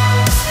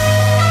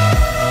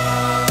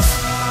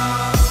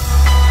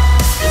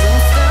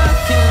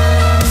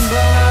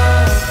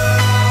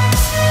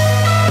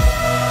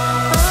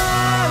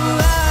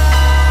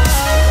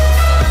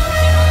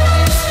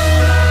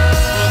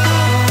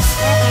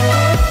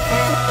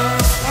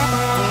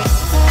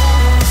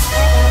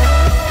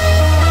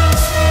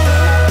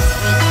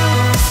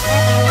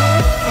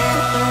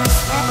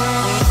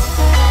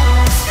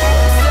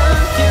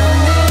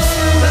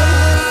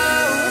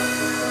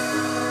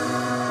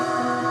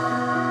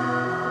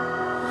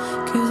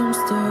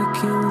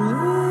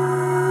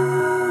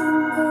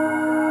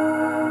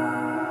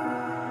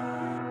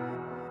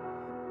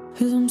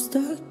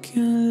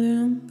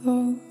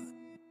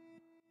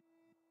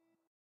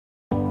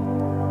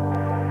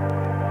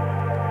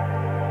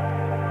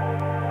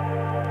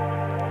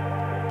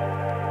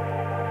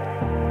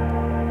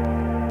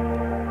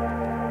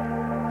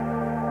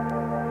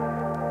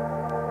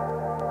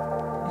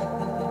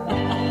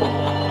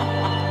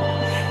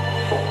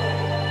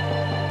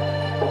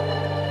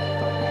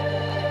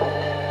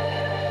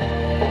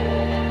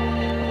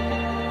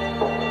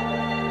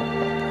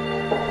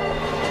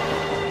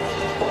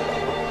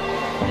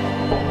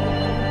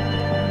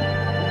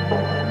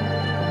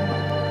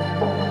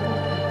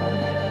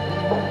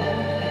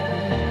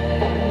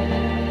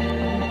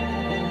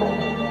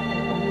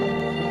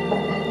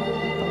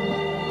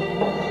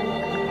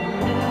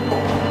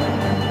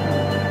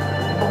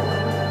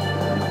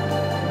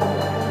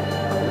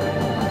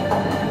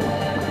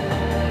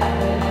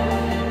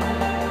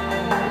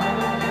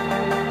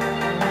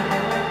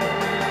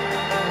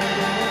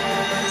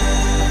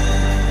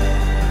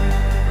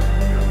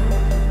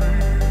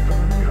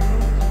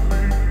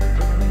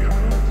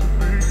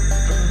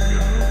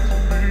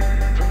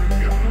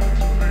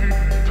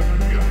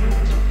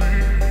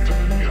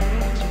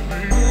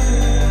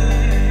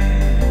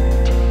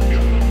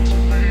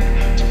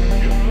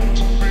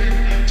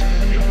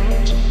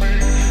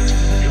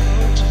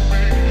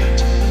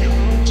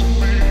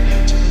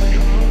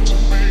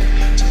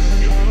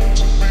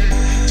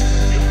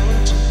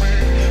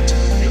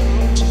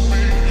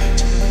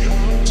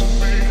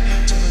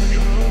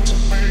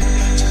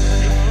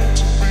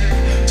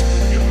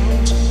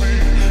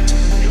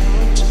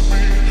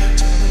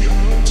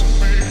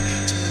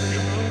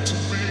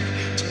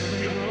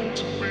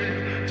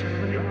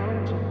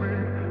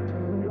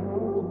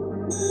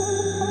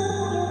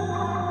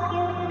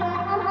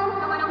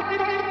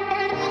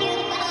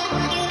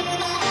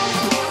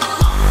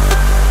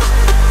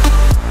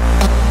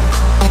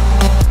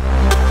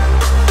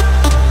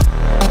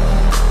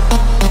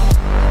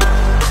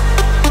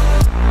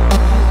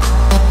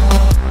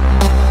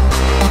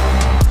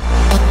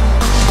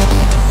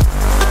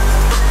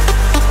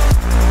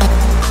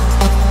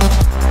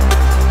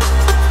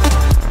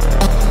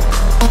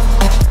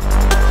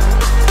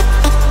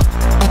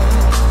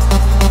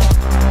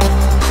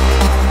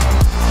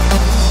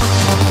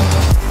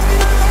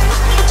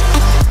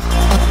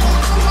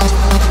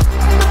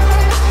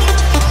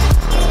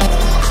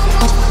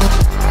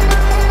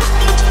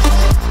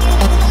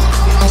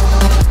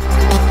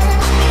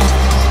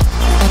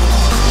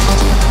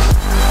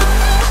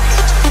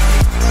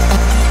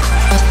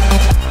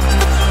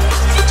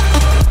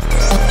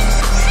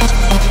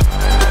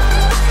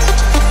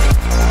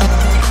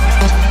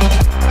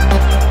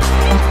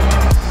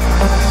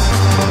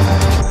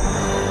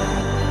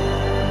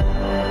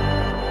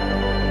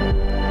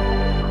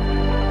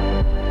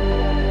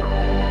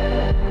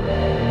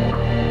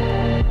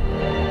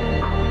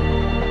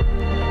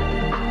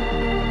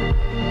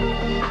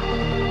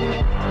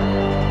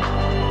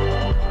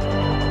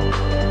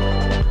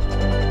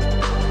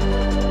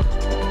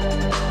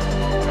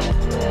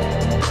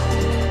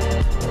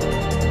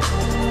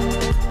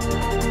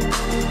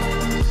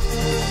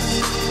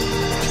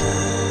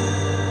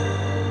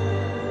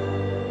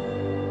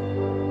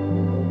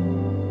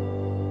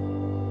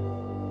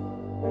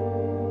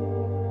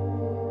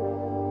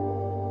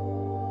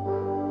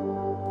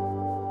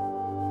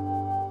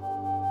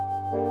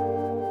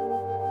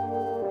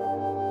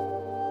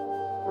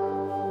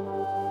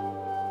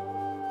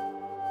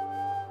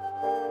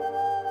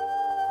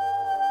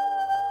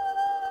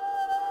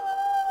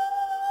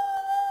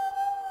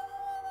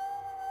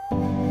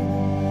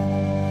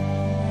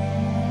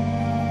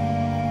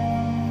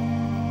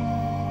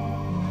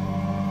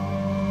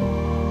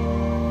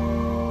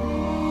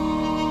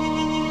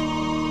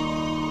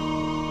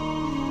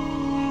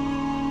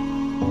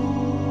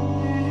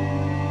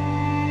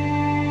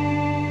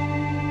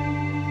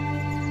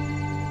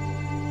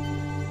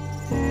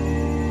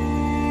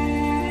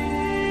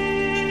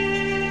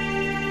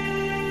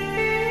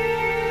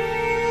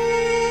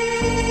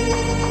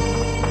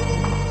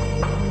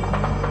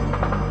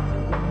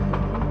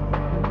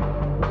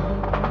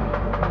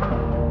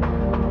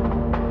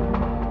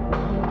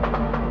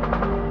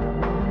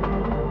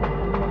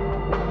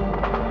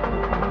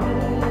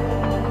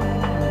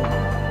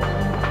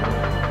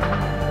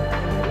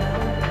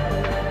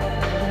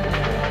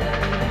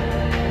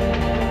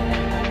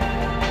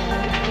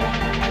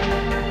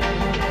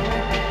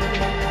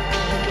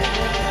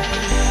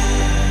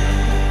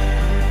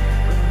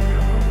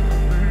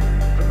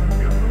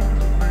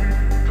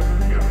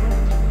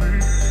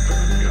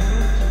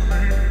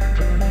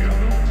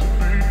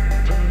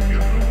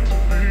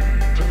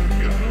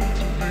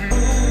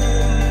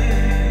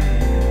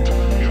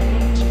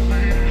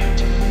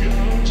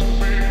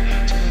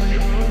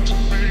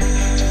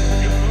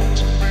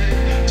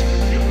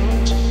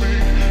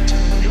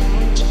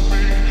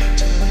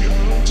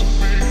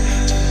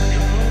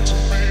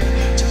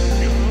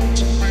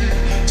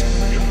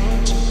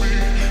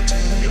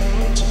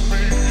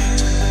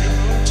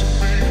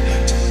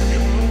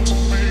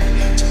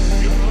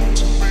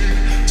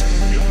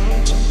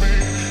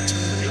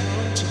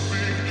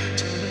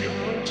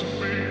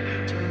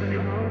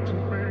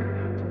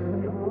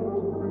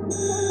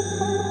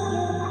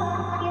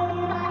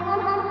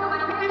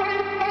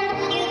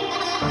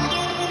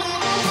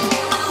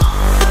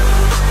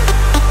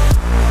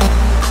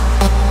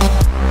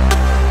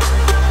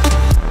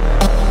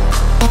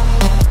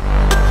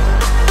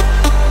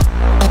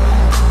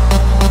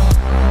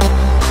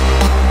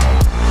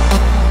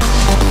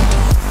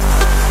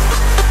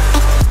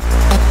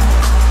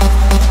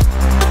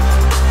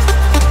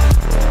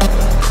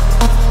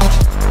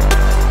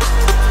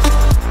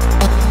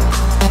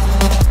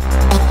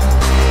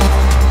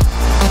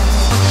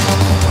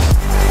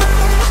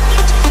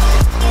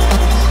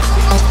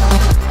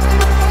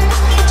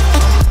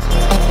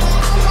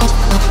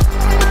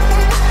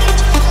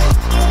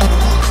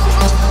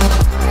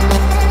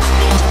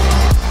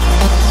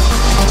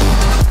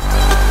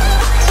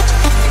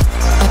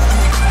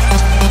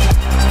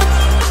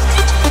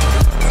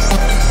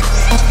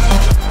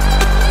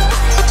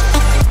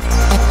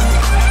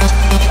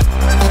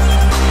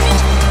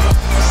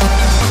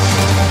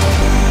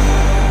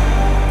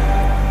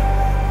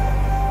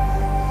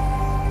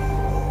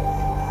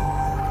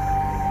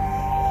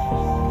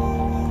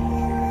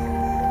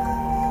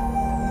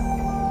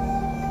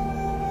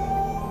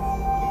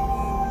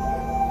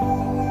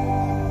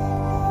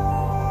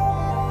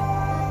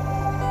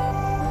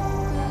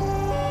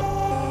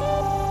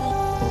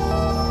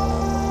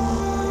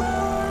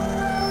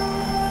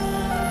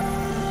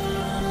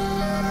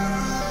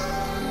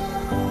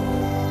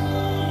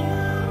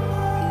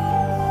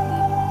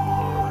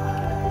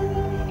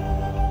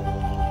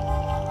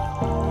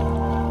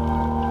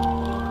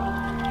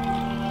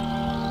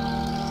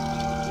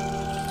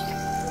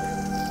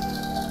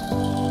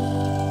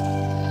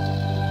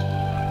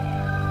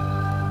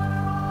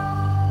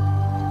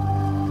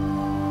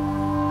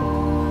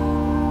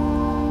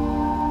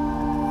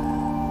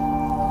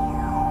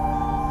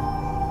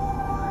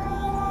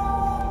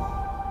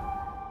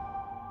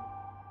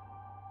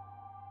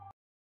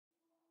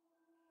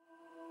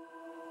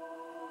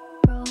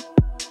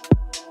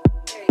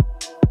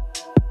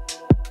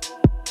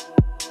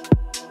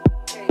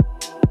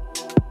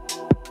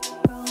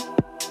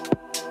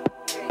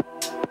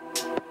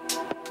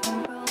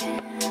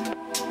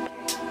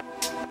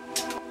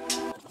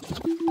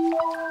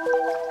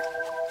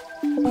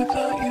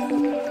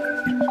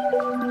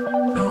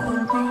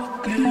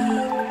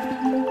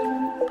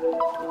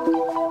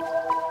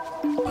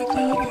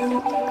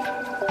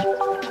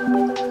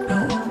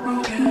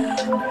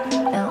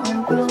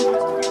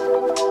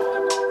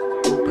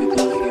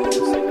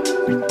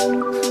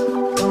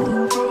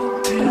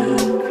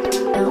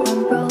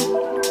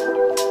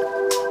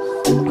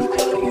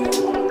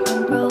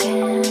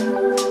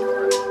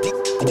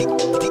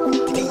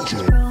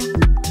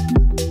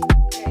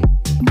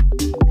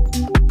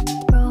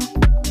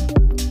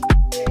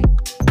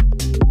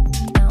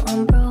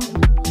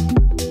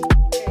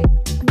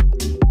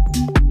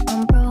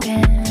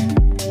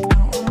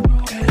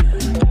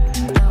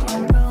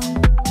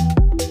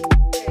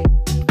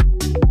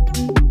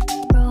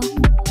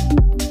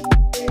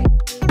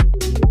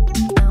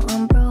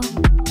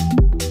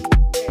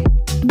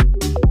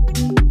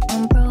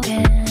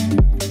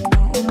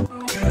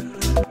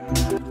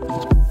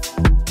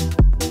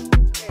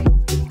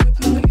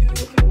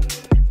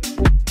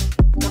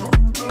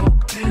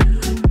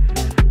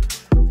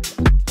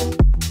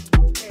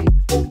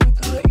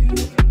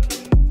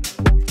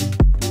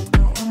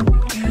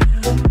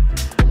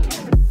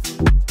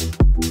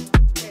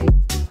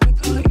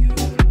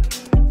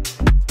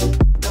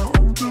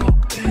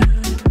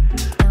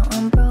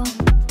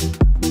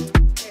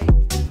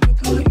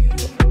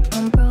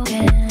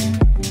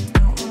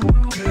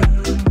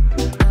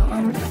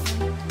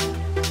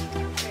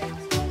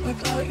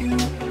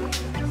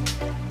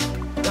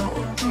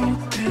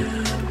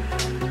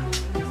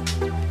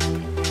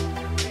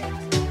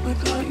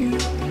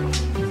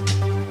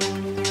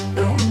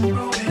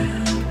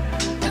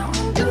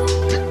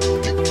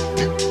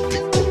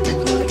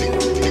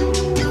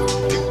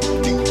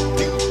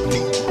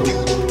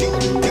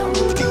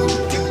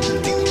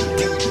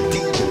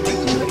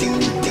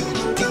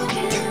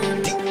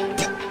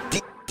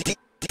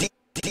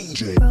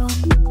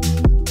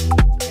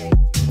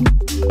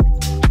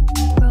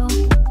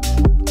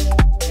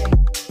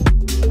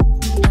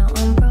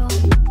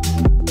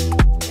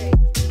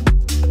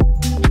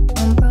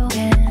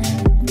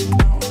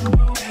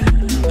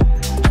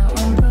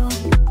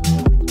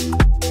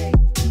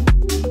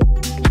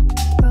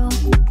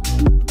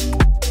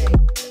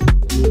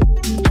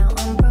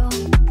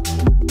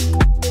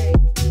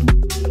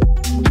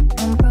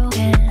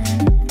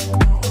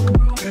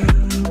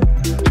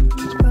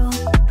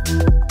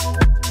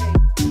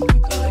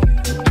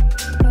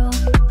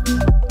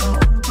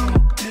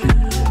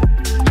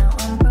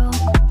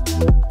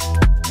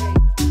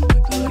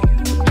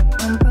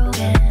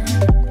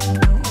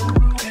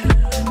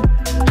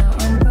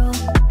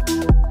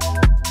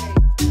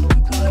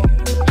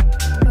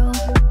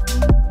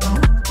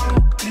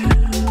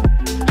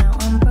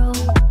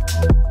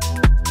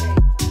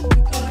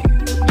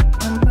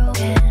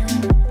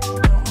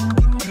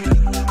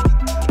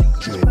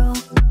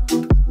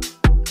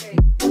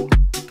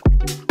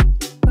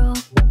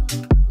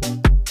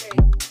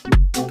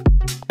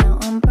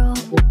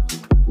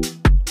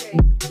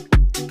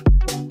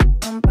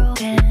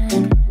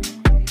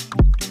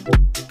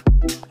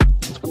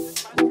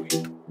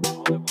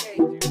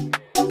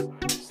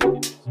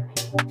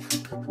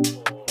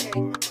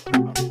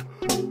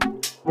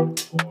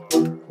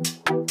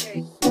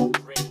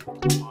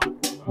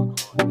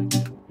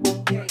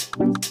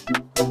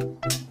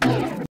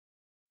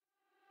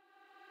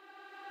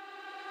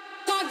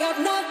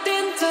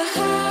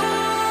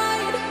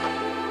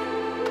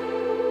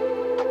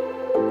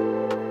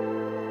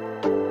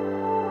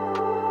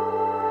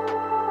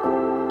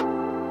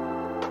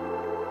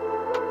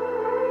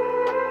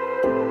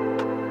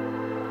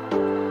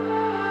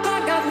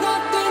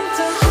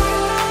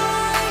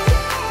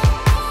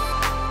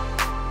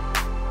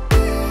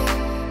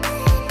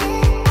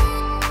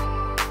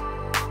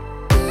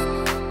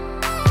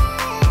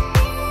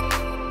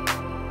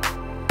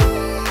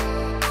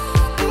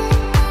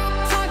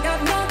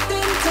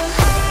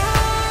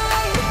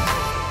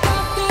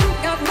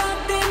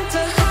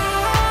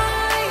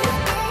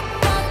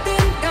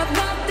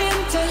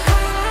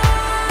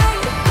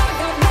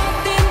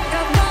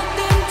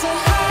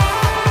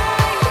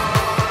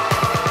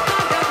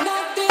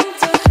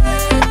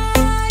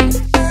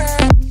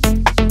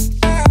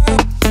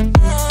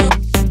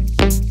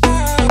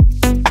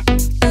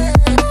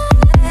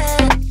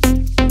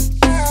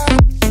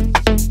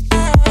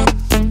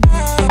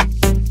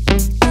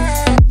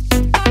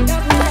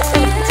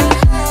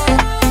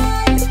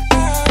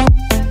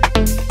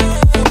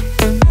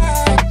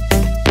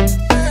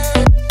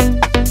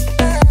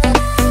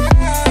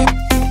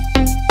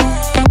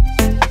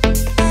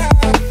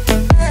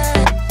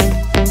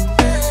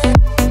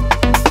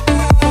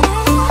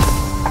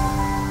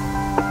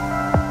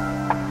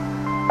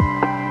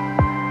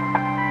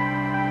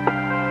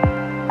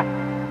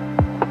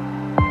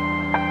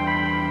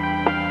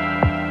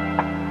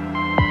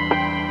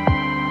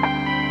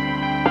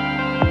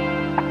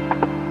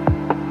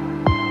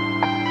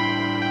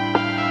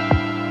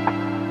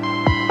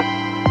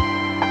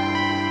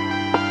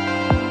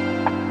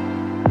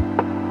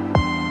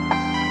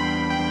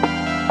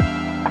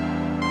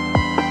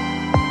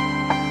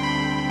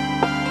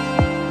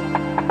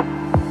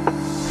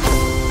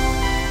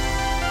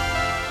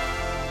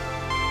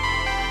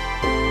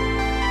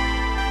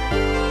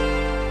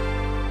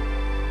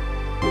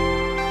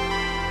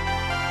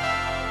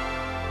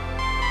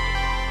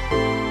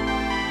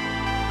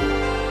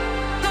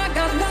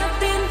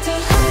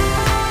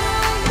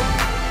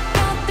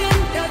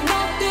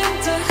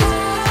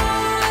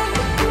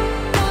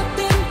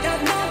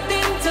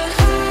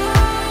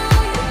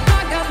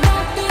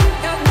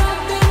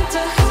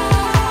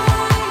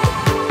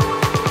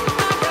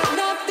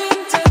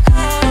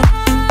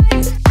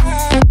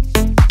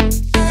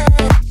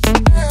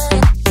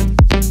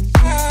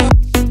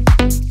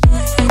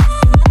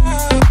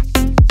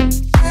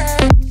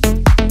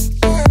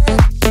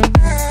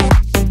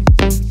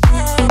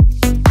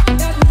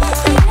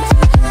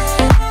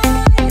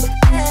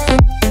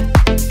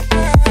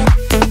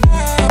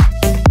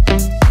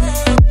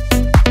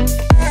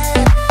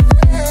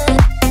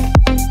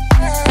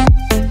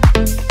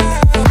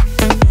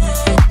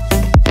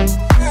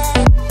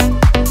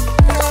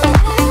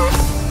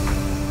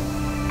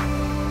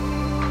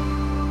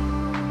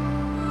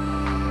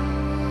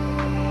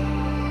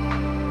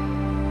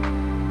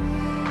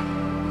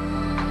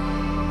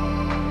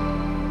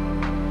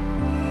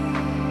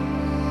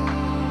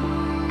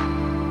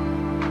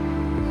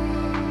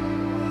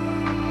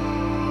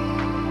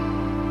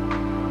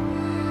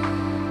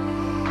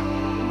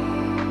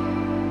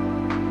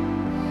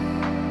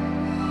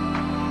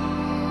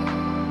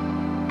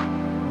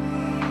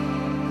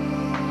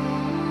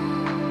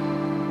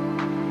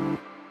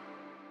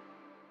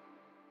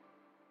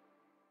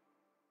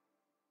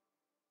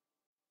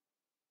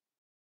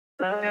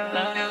 I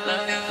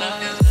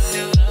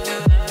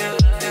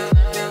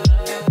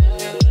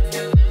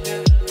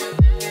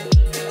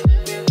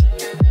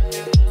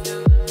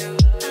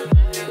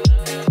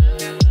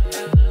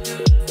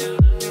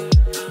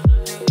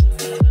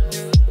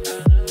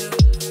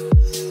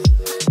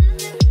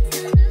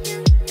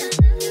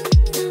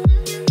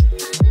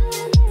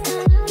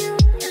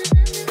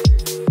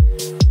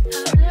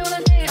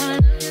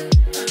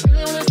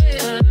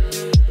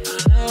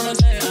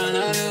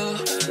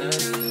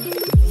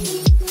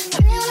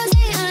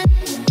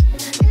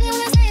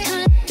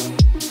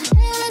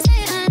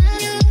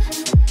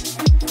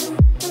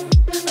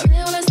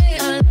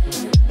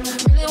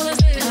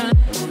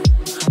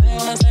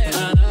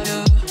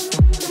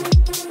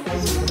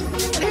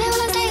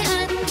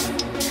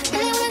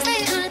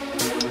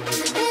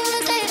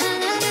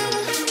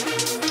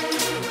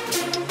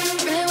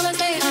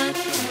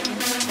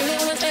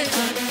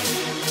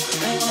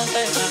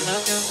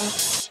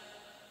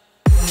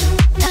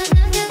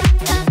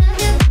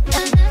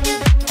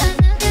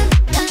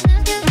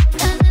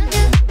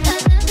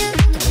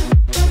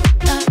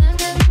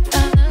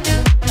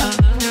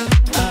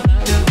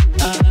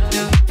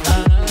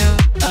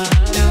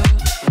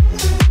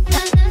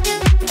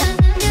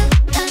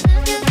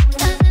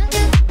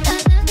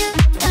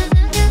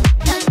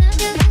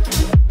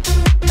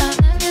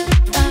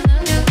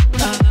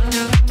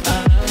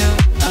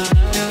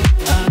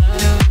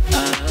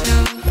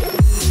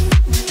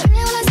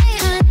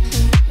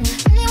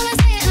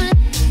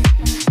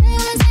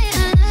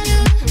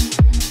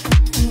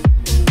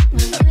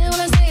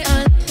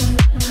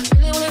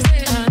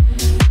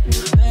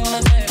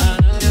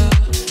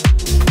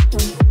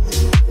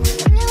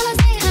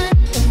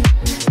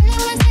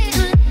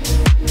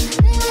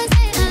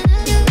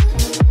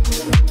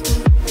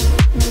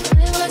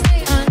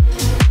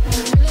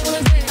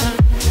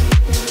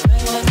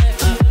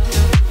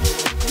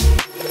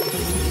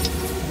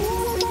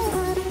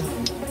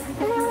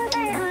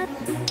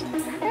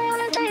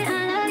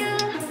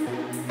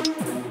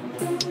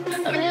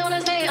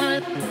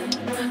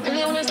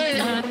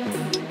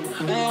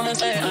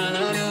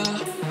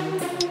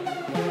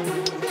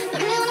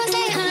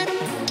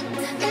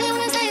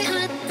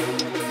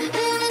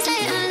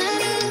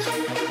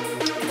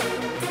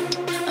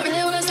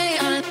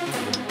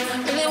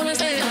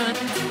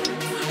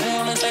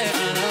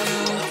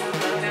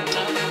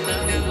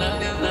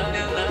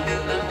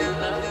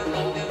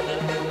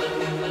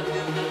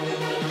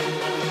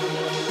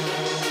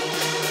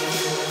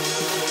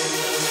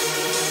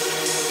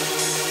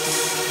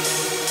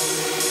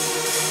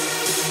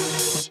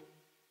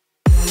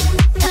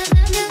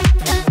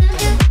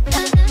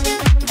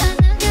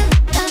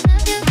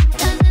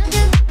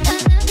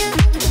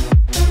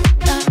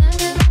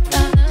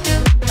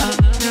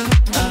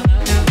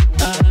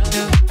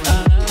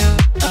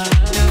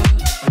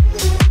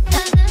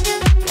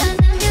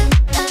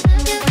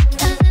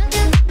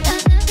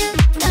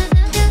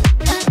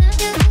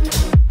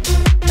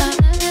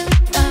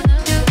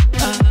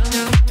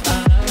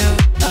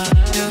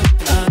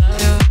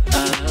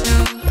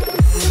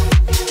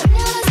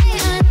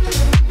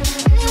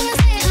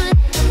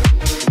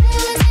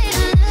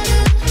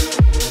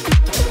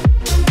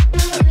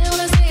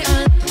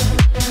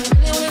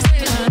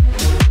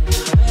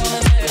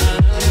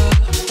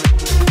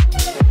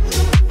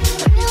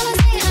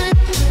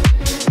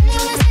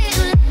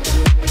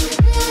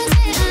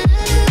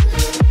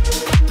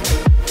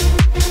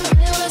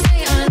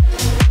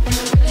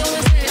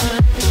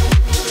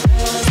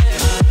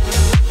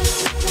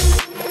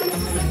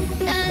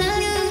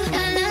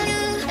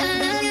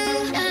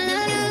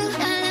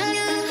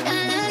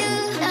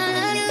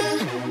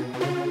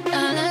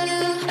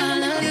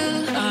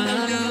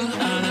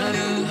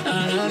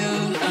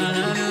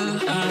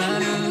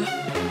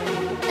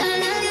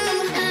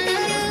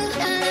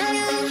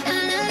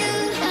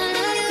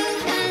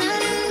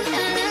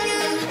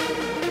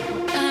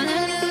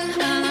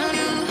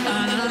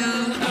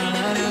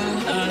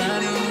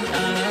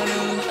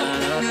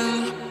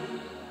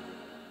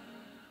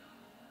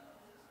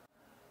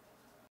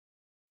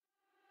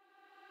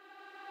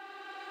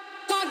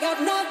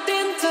got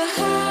nothing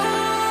to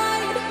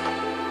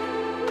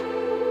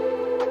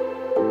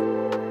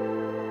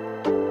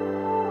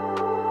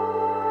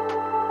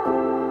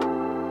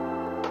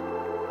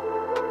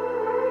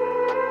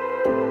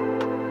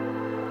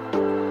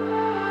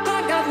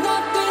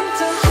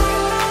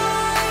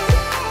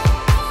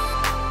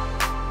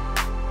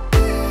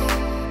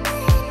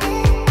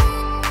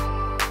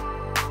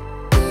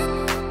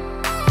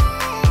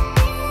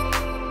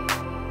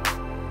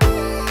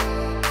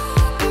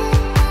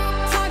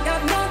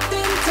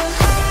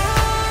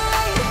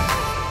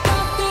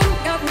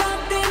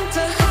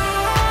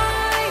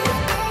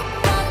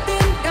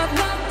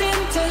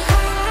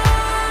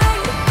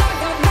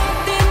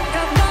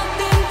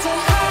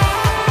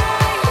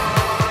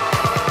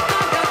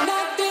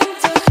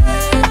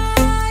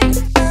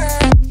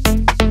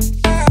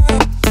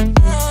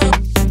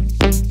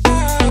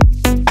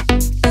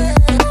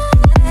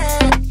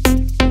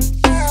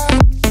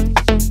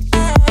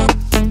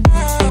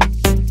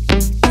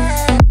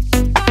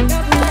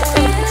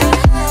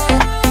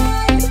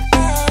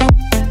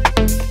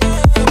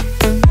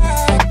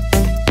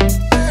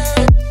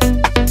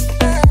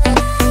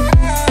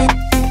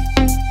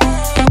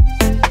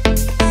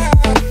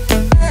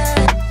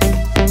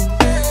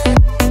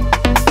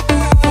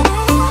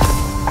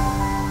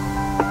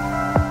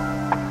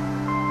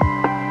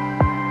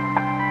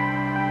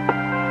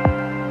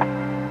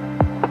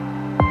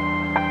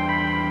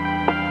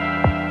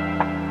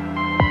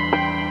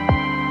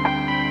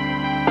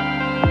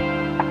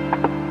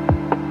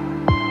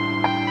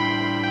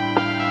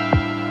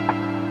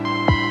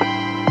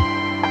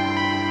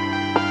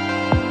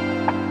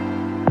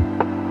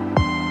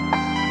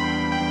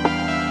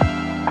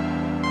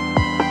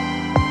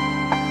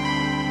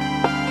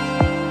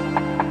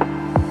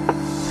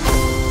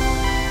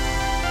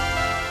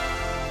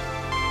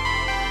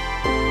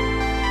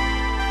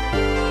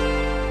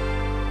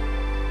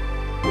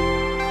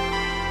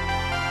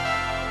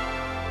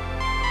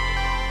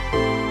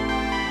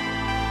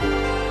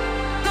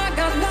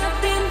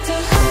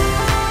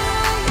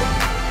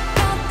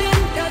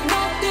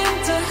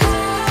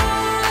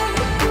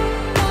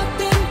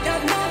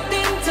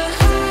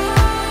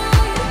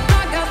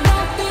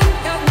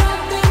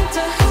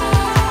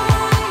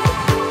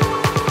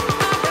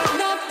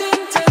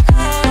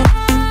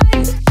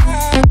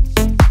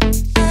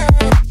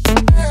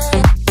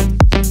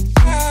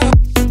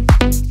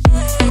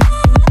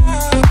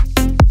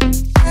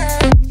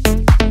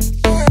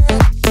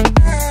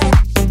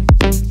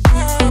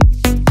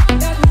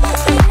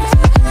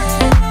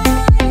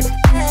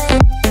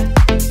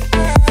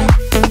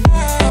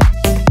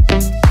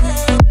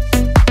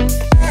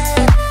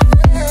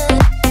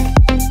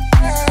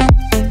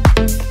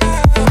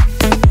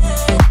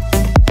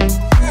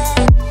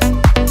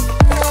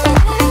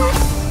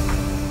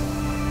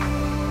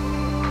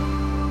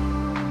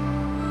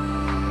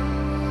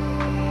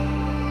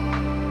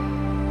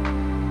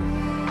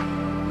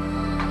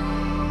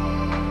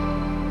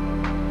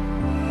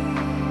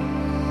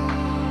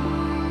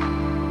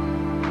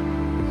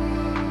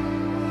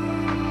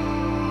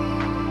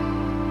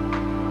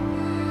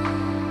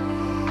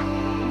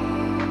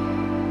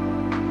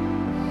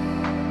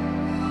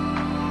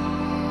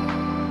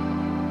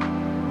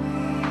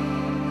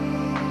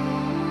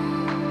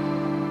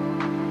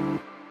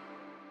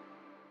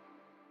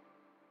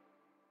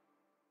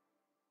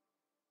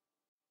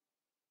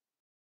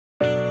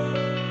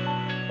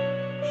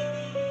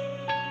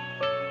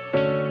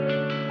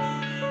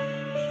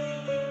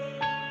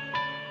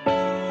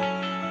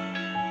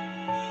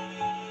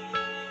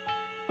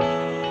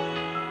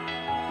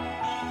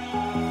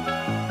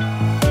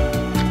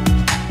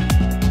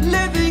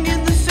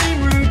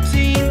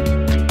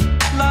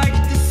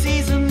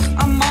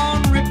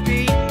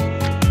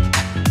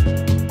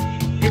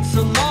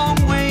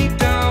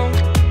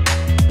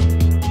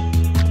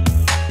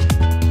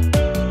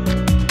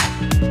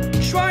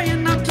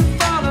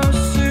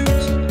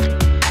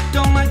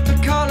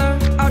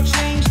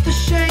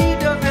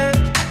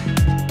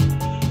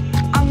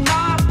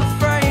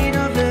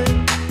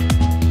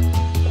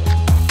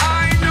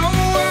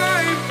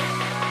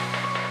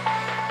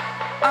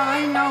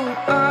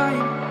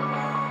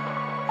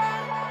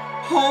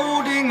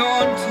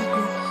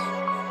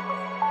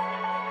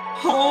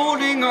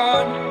holding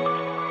on.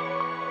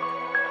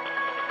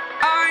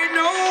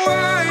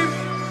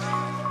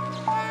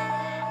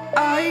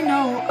 I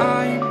know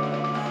I'm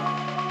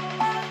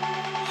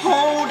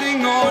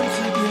holding on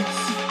to this,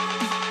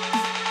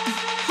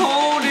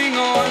 holding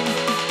on.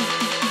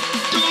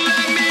 Don't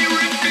let me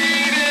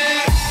repeat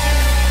it.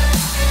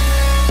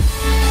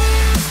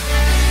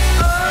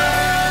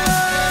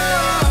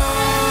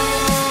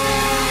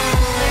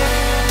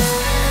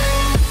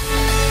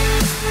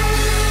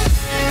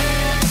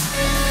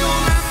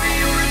 Don't let me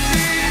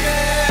repeat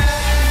it.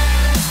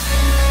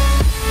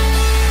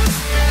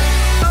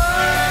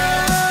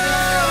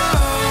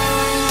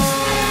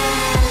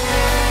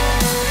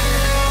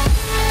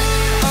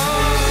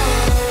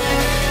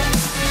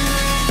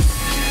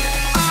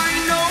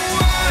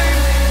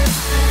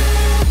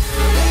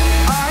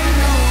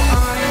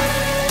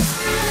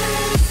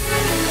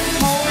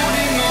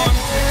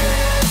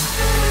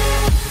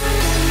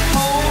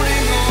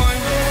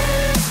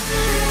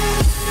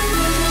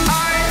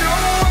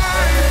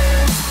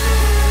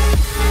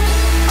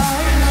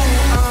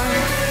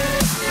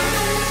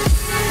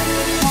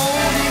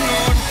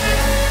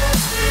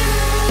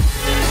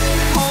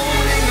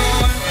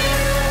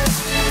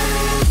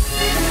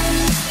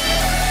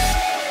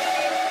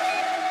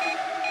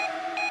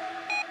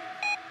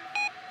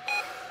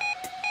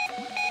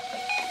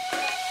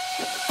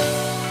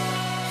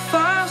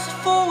 Fast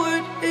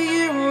forward a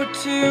year or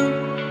two,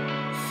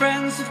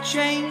 friends have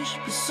changed,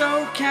 but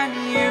so can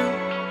you.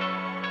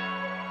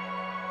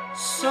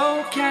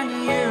 So can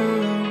you.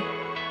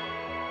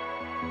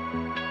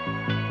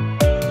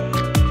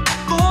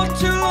 For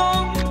too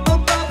long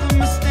about the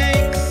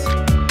mistakes,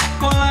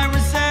 while I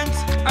resent,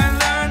 I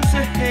learned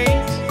to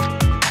hate.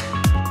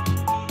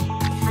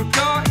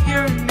 Forgot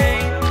your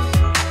names.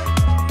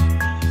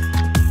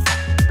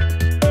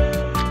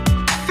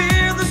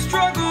 Fear the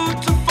struggle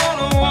to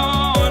follow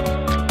on.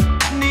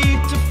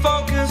 Need to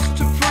focus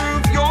to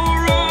prove you're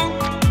wrong.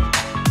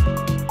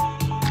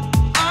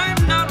 I'm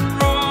not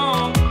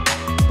wrong.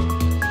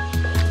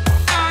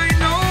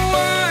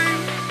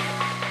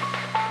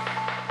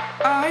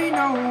 I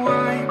know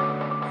I'm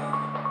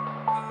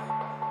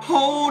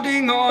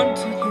holding on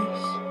to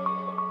this,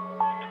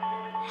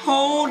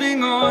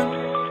 holding on.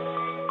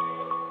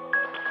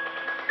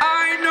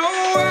 I know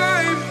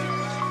I'm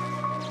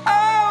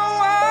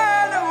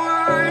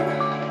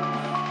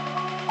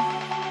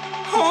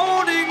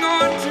holding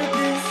on to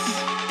this,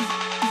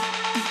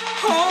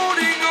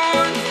 holding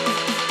on.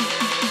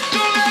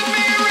 Don't let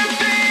me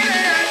repeat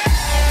it.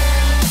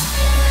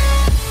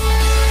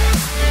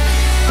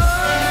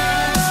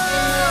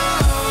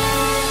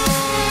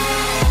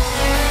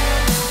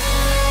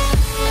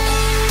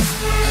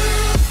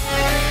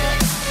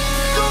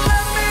 Don't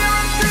let me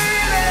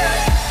repeat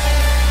it.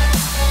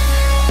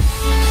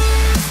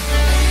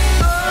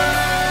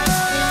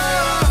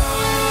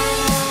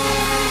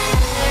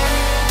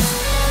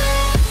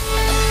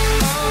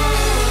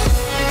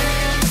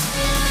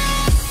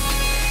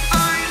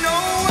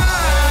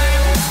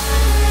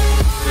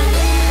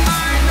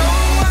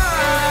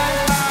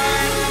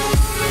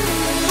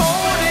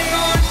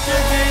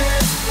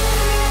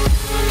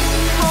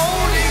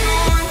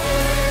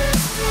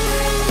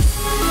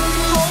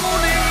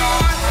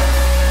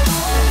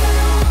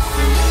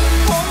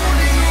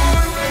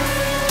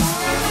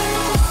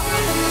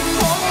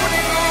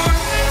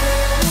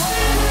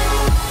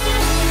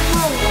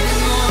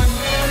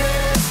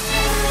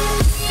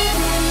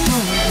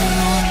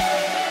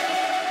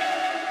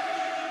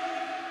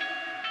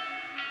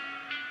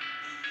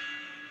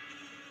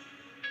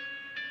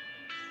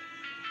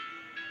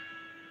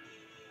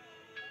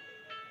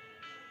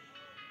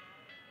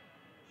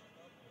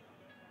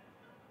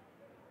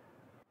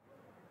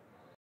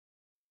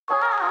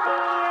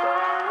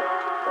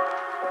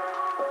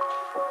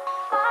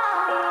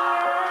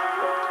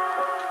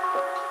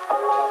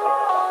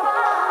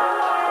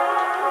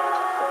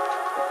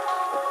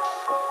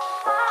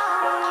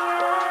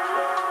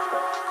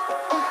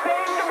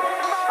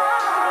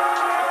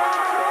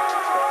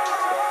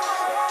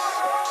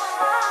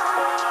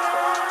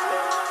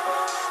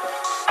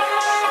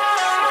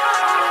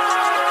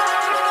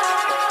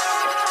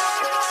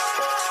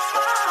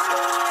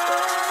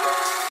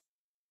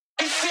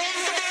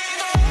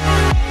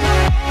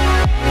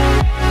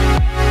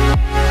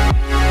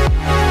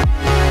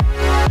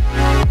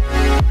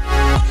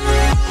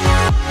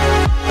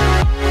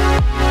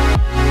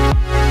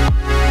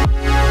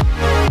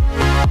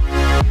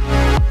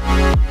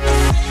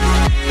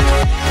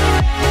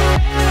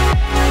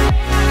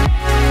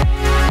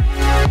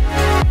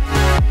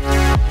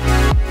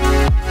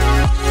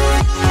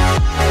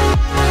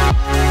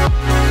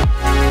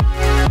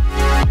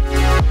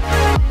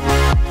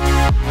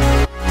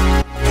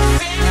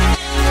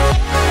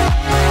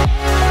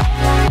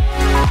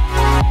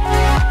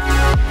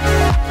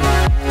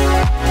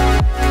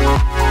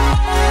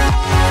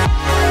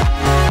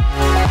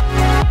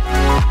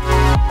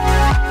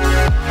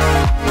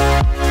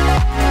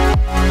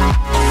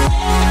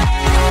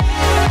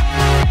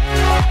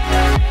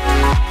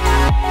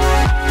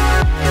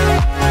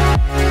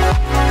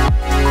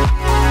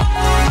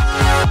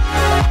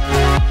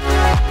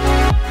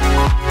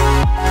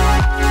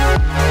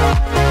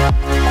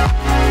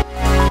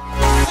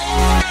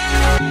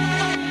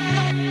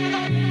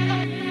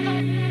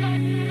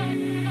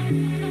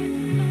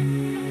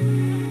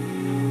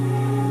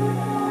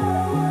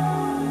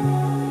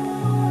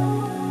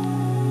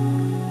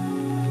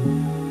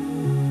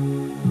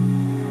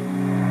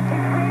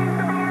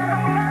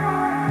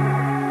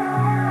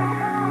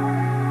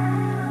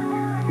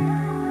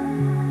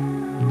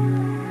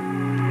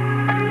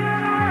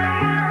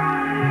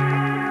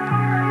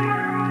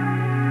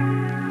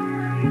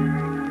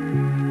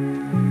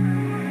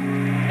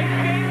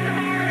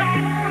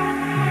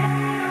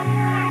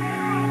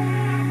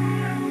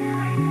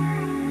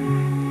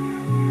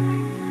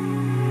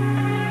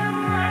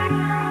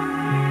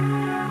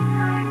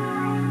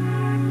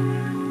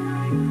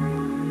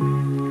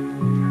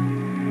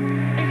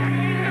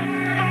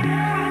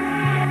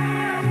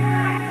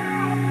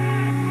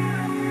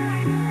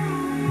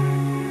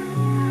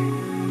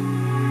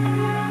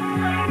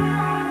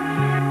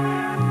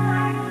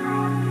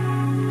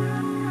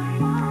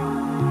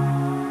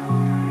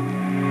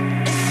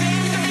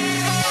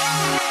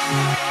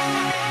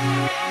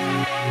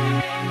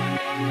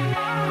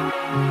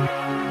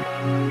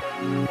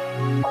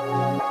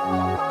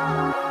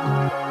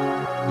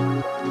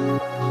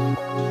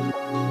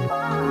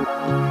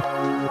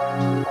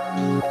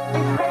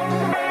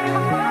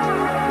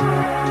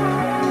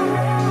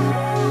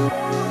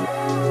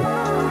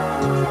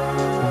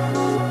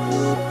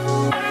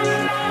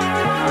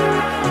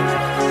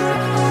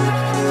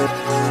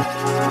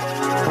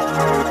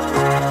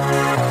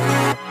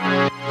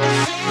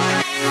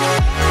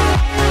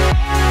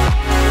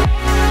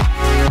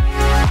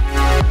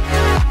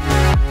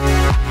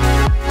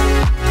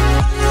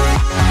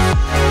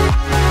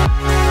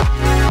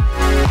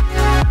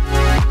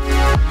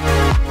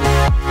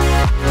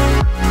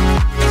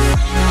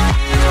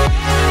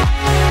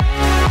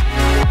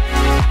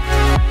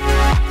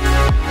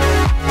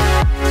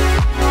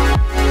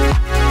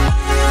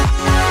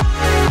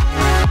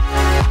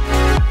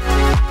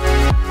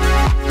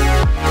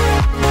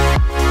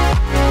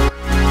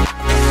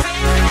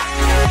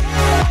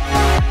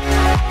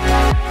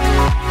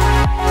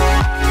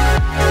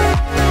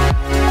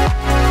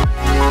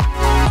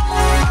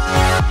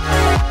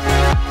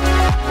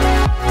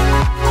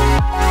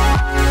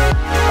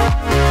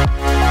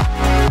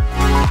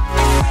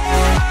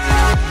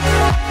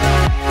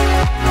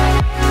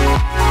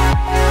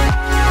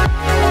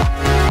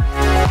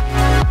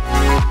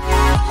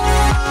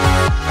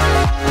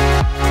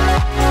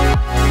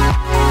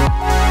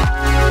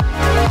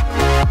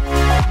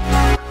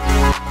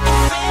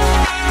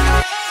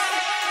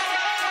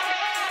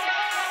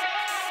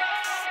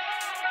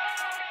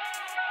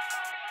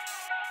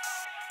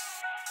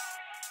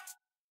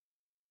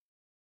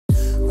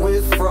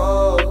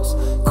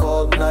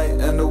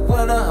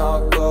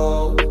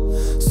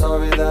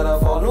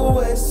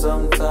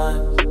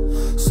 sometimes.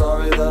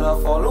 Sorry that I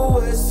fall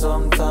away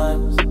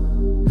sometimes.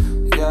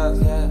 Yeah,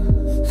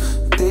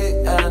 the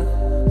end.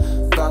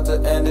 About to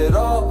end it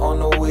all on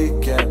the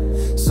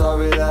weekend.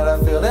 Sorry that I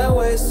feel that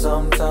way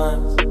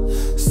sometimes.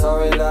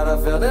 Sorry that I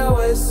feel that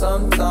way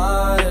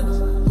sometimes.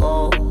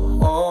 Oh,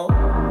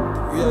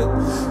 yeah.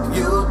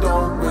 You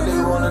don't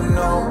really wanna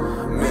know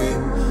me.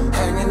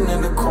 Hanging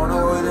in the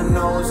corner with a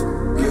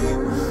nosebleed.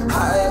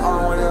 High on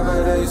whatever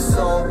they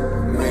sold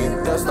me.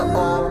 That's the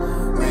old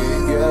me,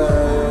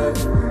 yeah.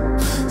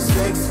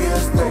 6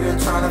 years later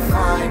trying to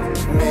find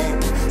me.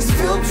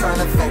 Still trying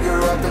to figure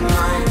out the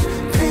mind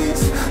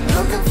piece.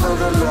 Looking for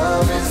the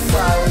love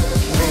inside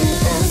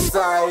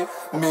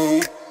me.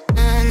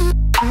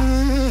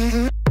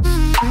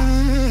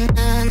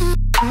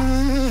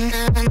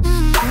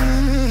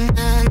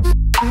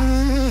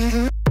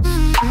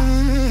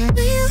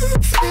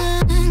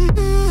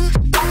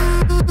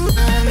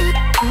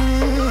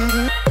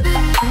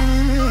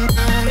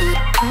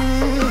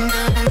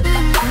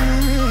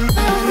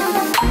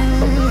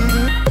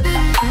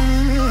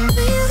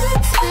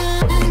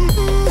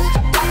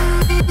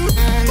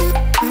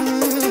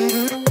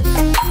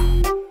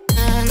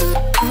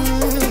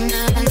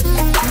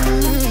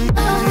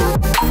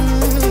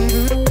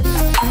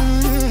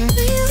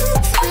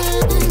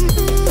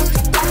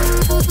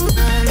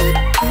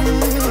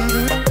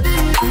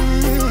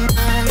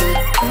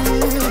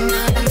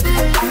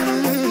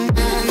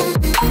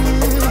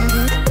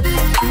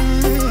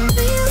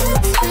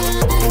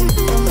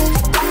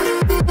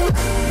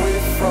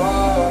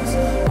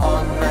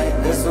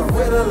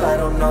 I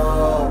don't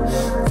know.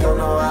 Don't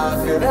know how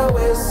I feel that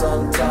way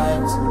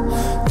sometimes.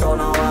 Don't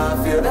know how I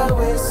feel that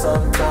way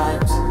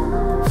sometimes.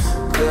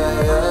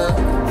 Yeah.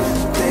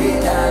 The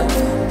end.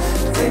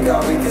 Think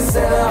all we can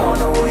say that on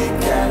the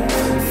weekend.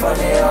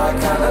 Funny how I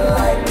kinda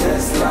like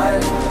this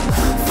life.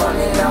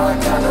 Funny how I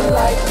kinda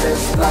like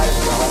this life.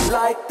 Don't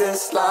like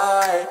this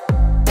life.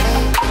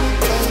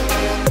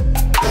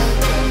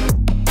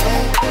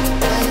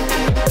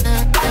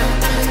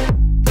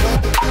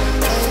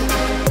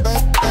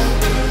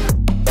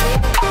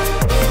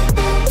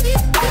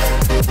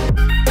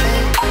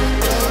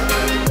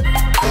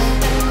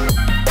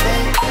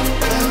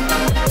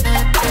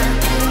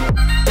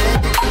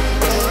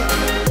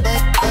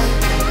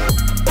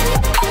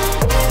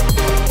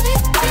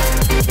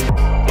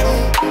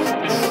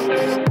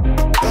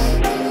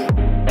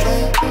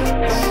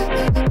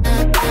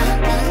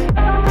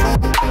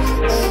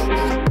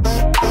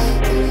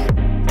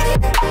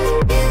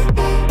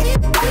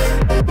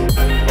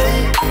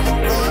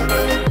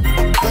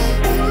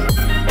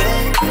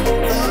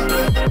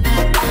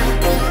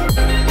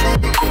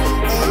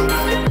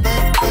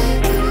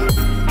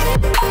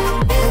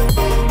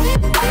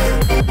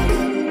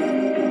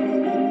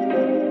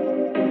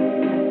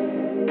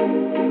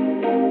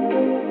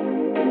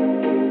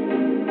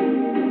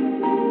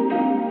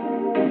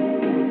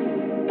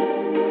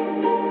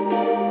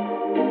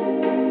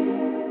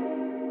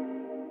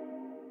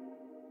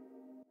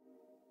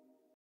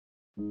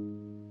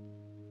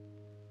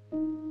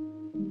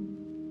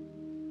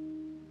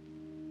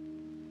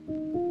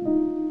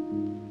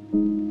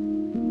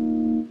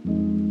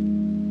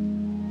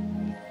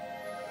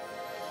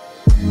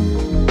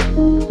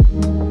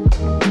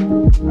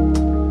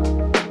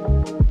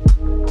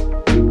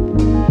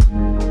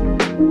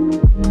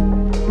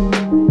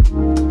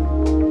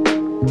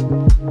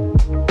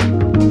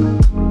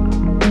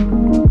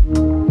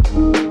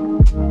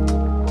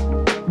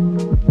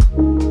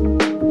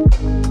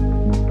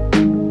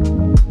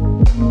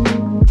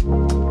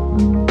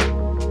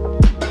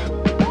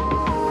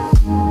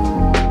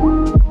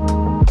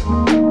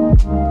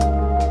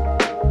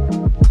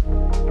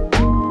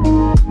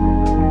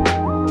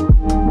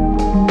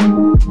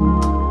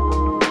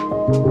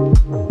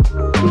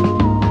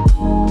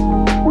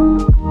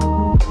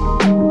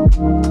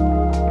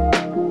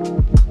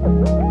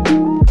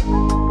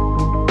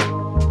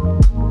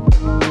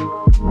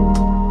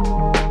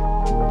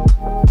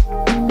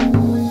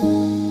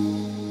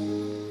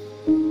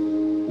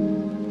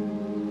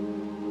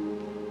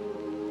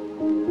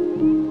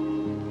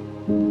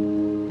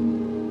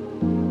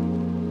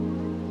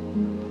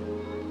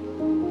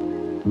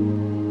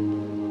 you.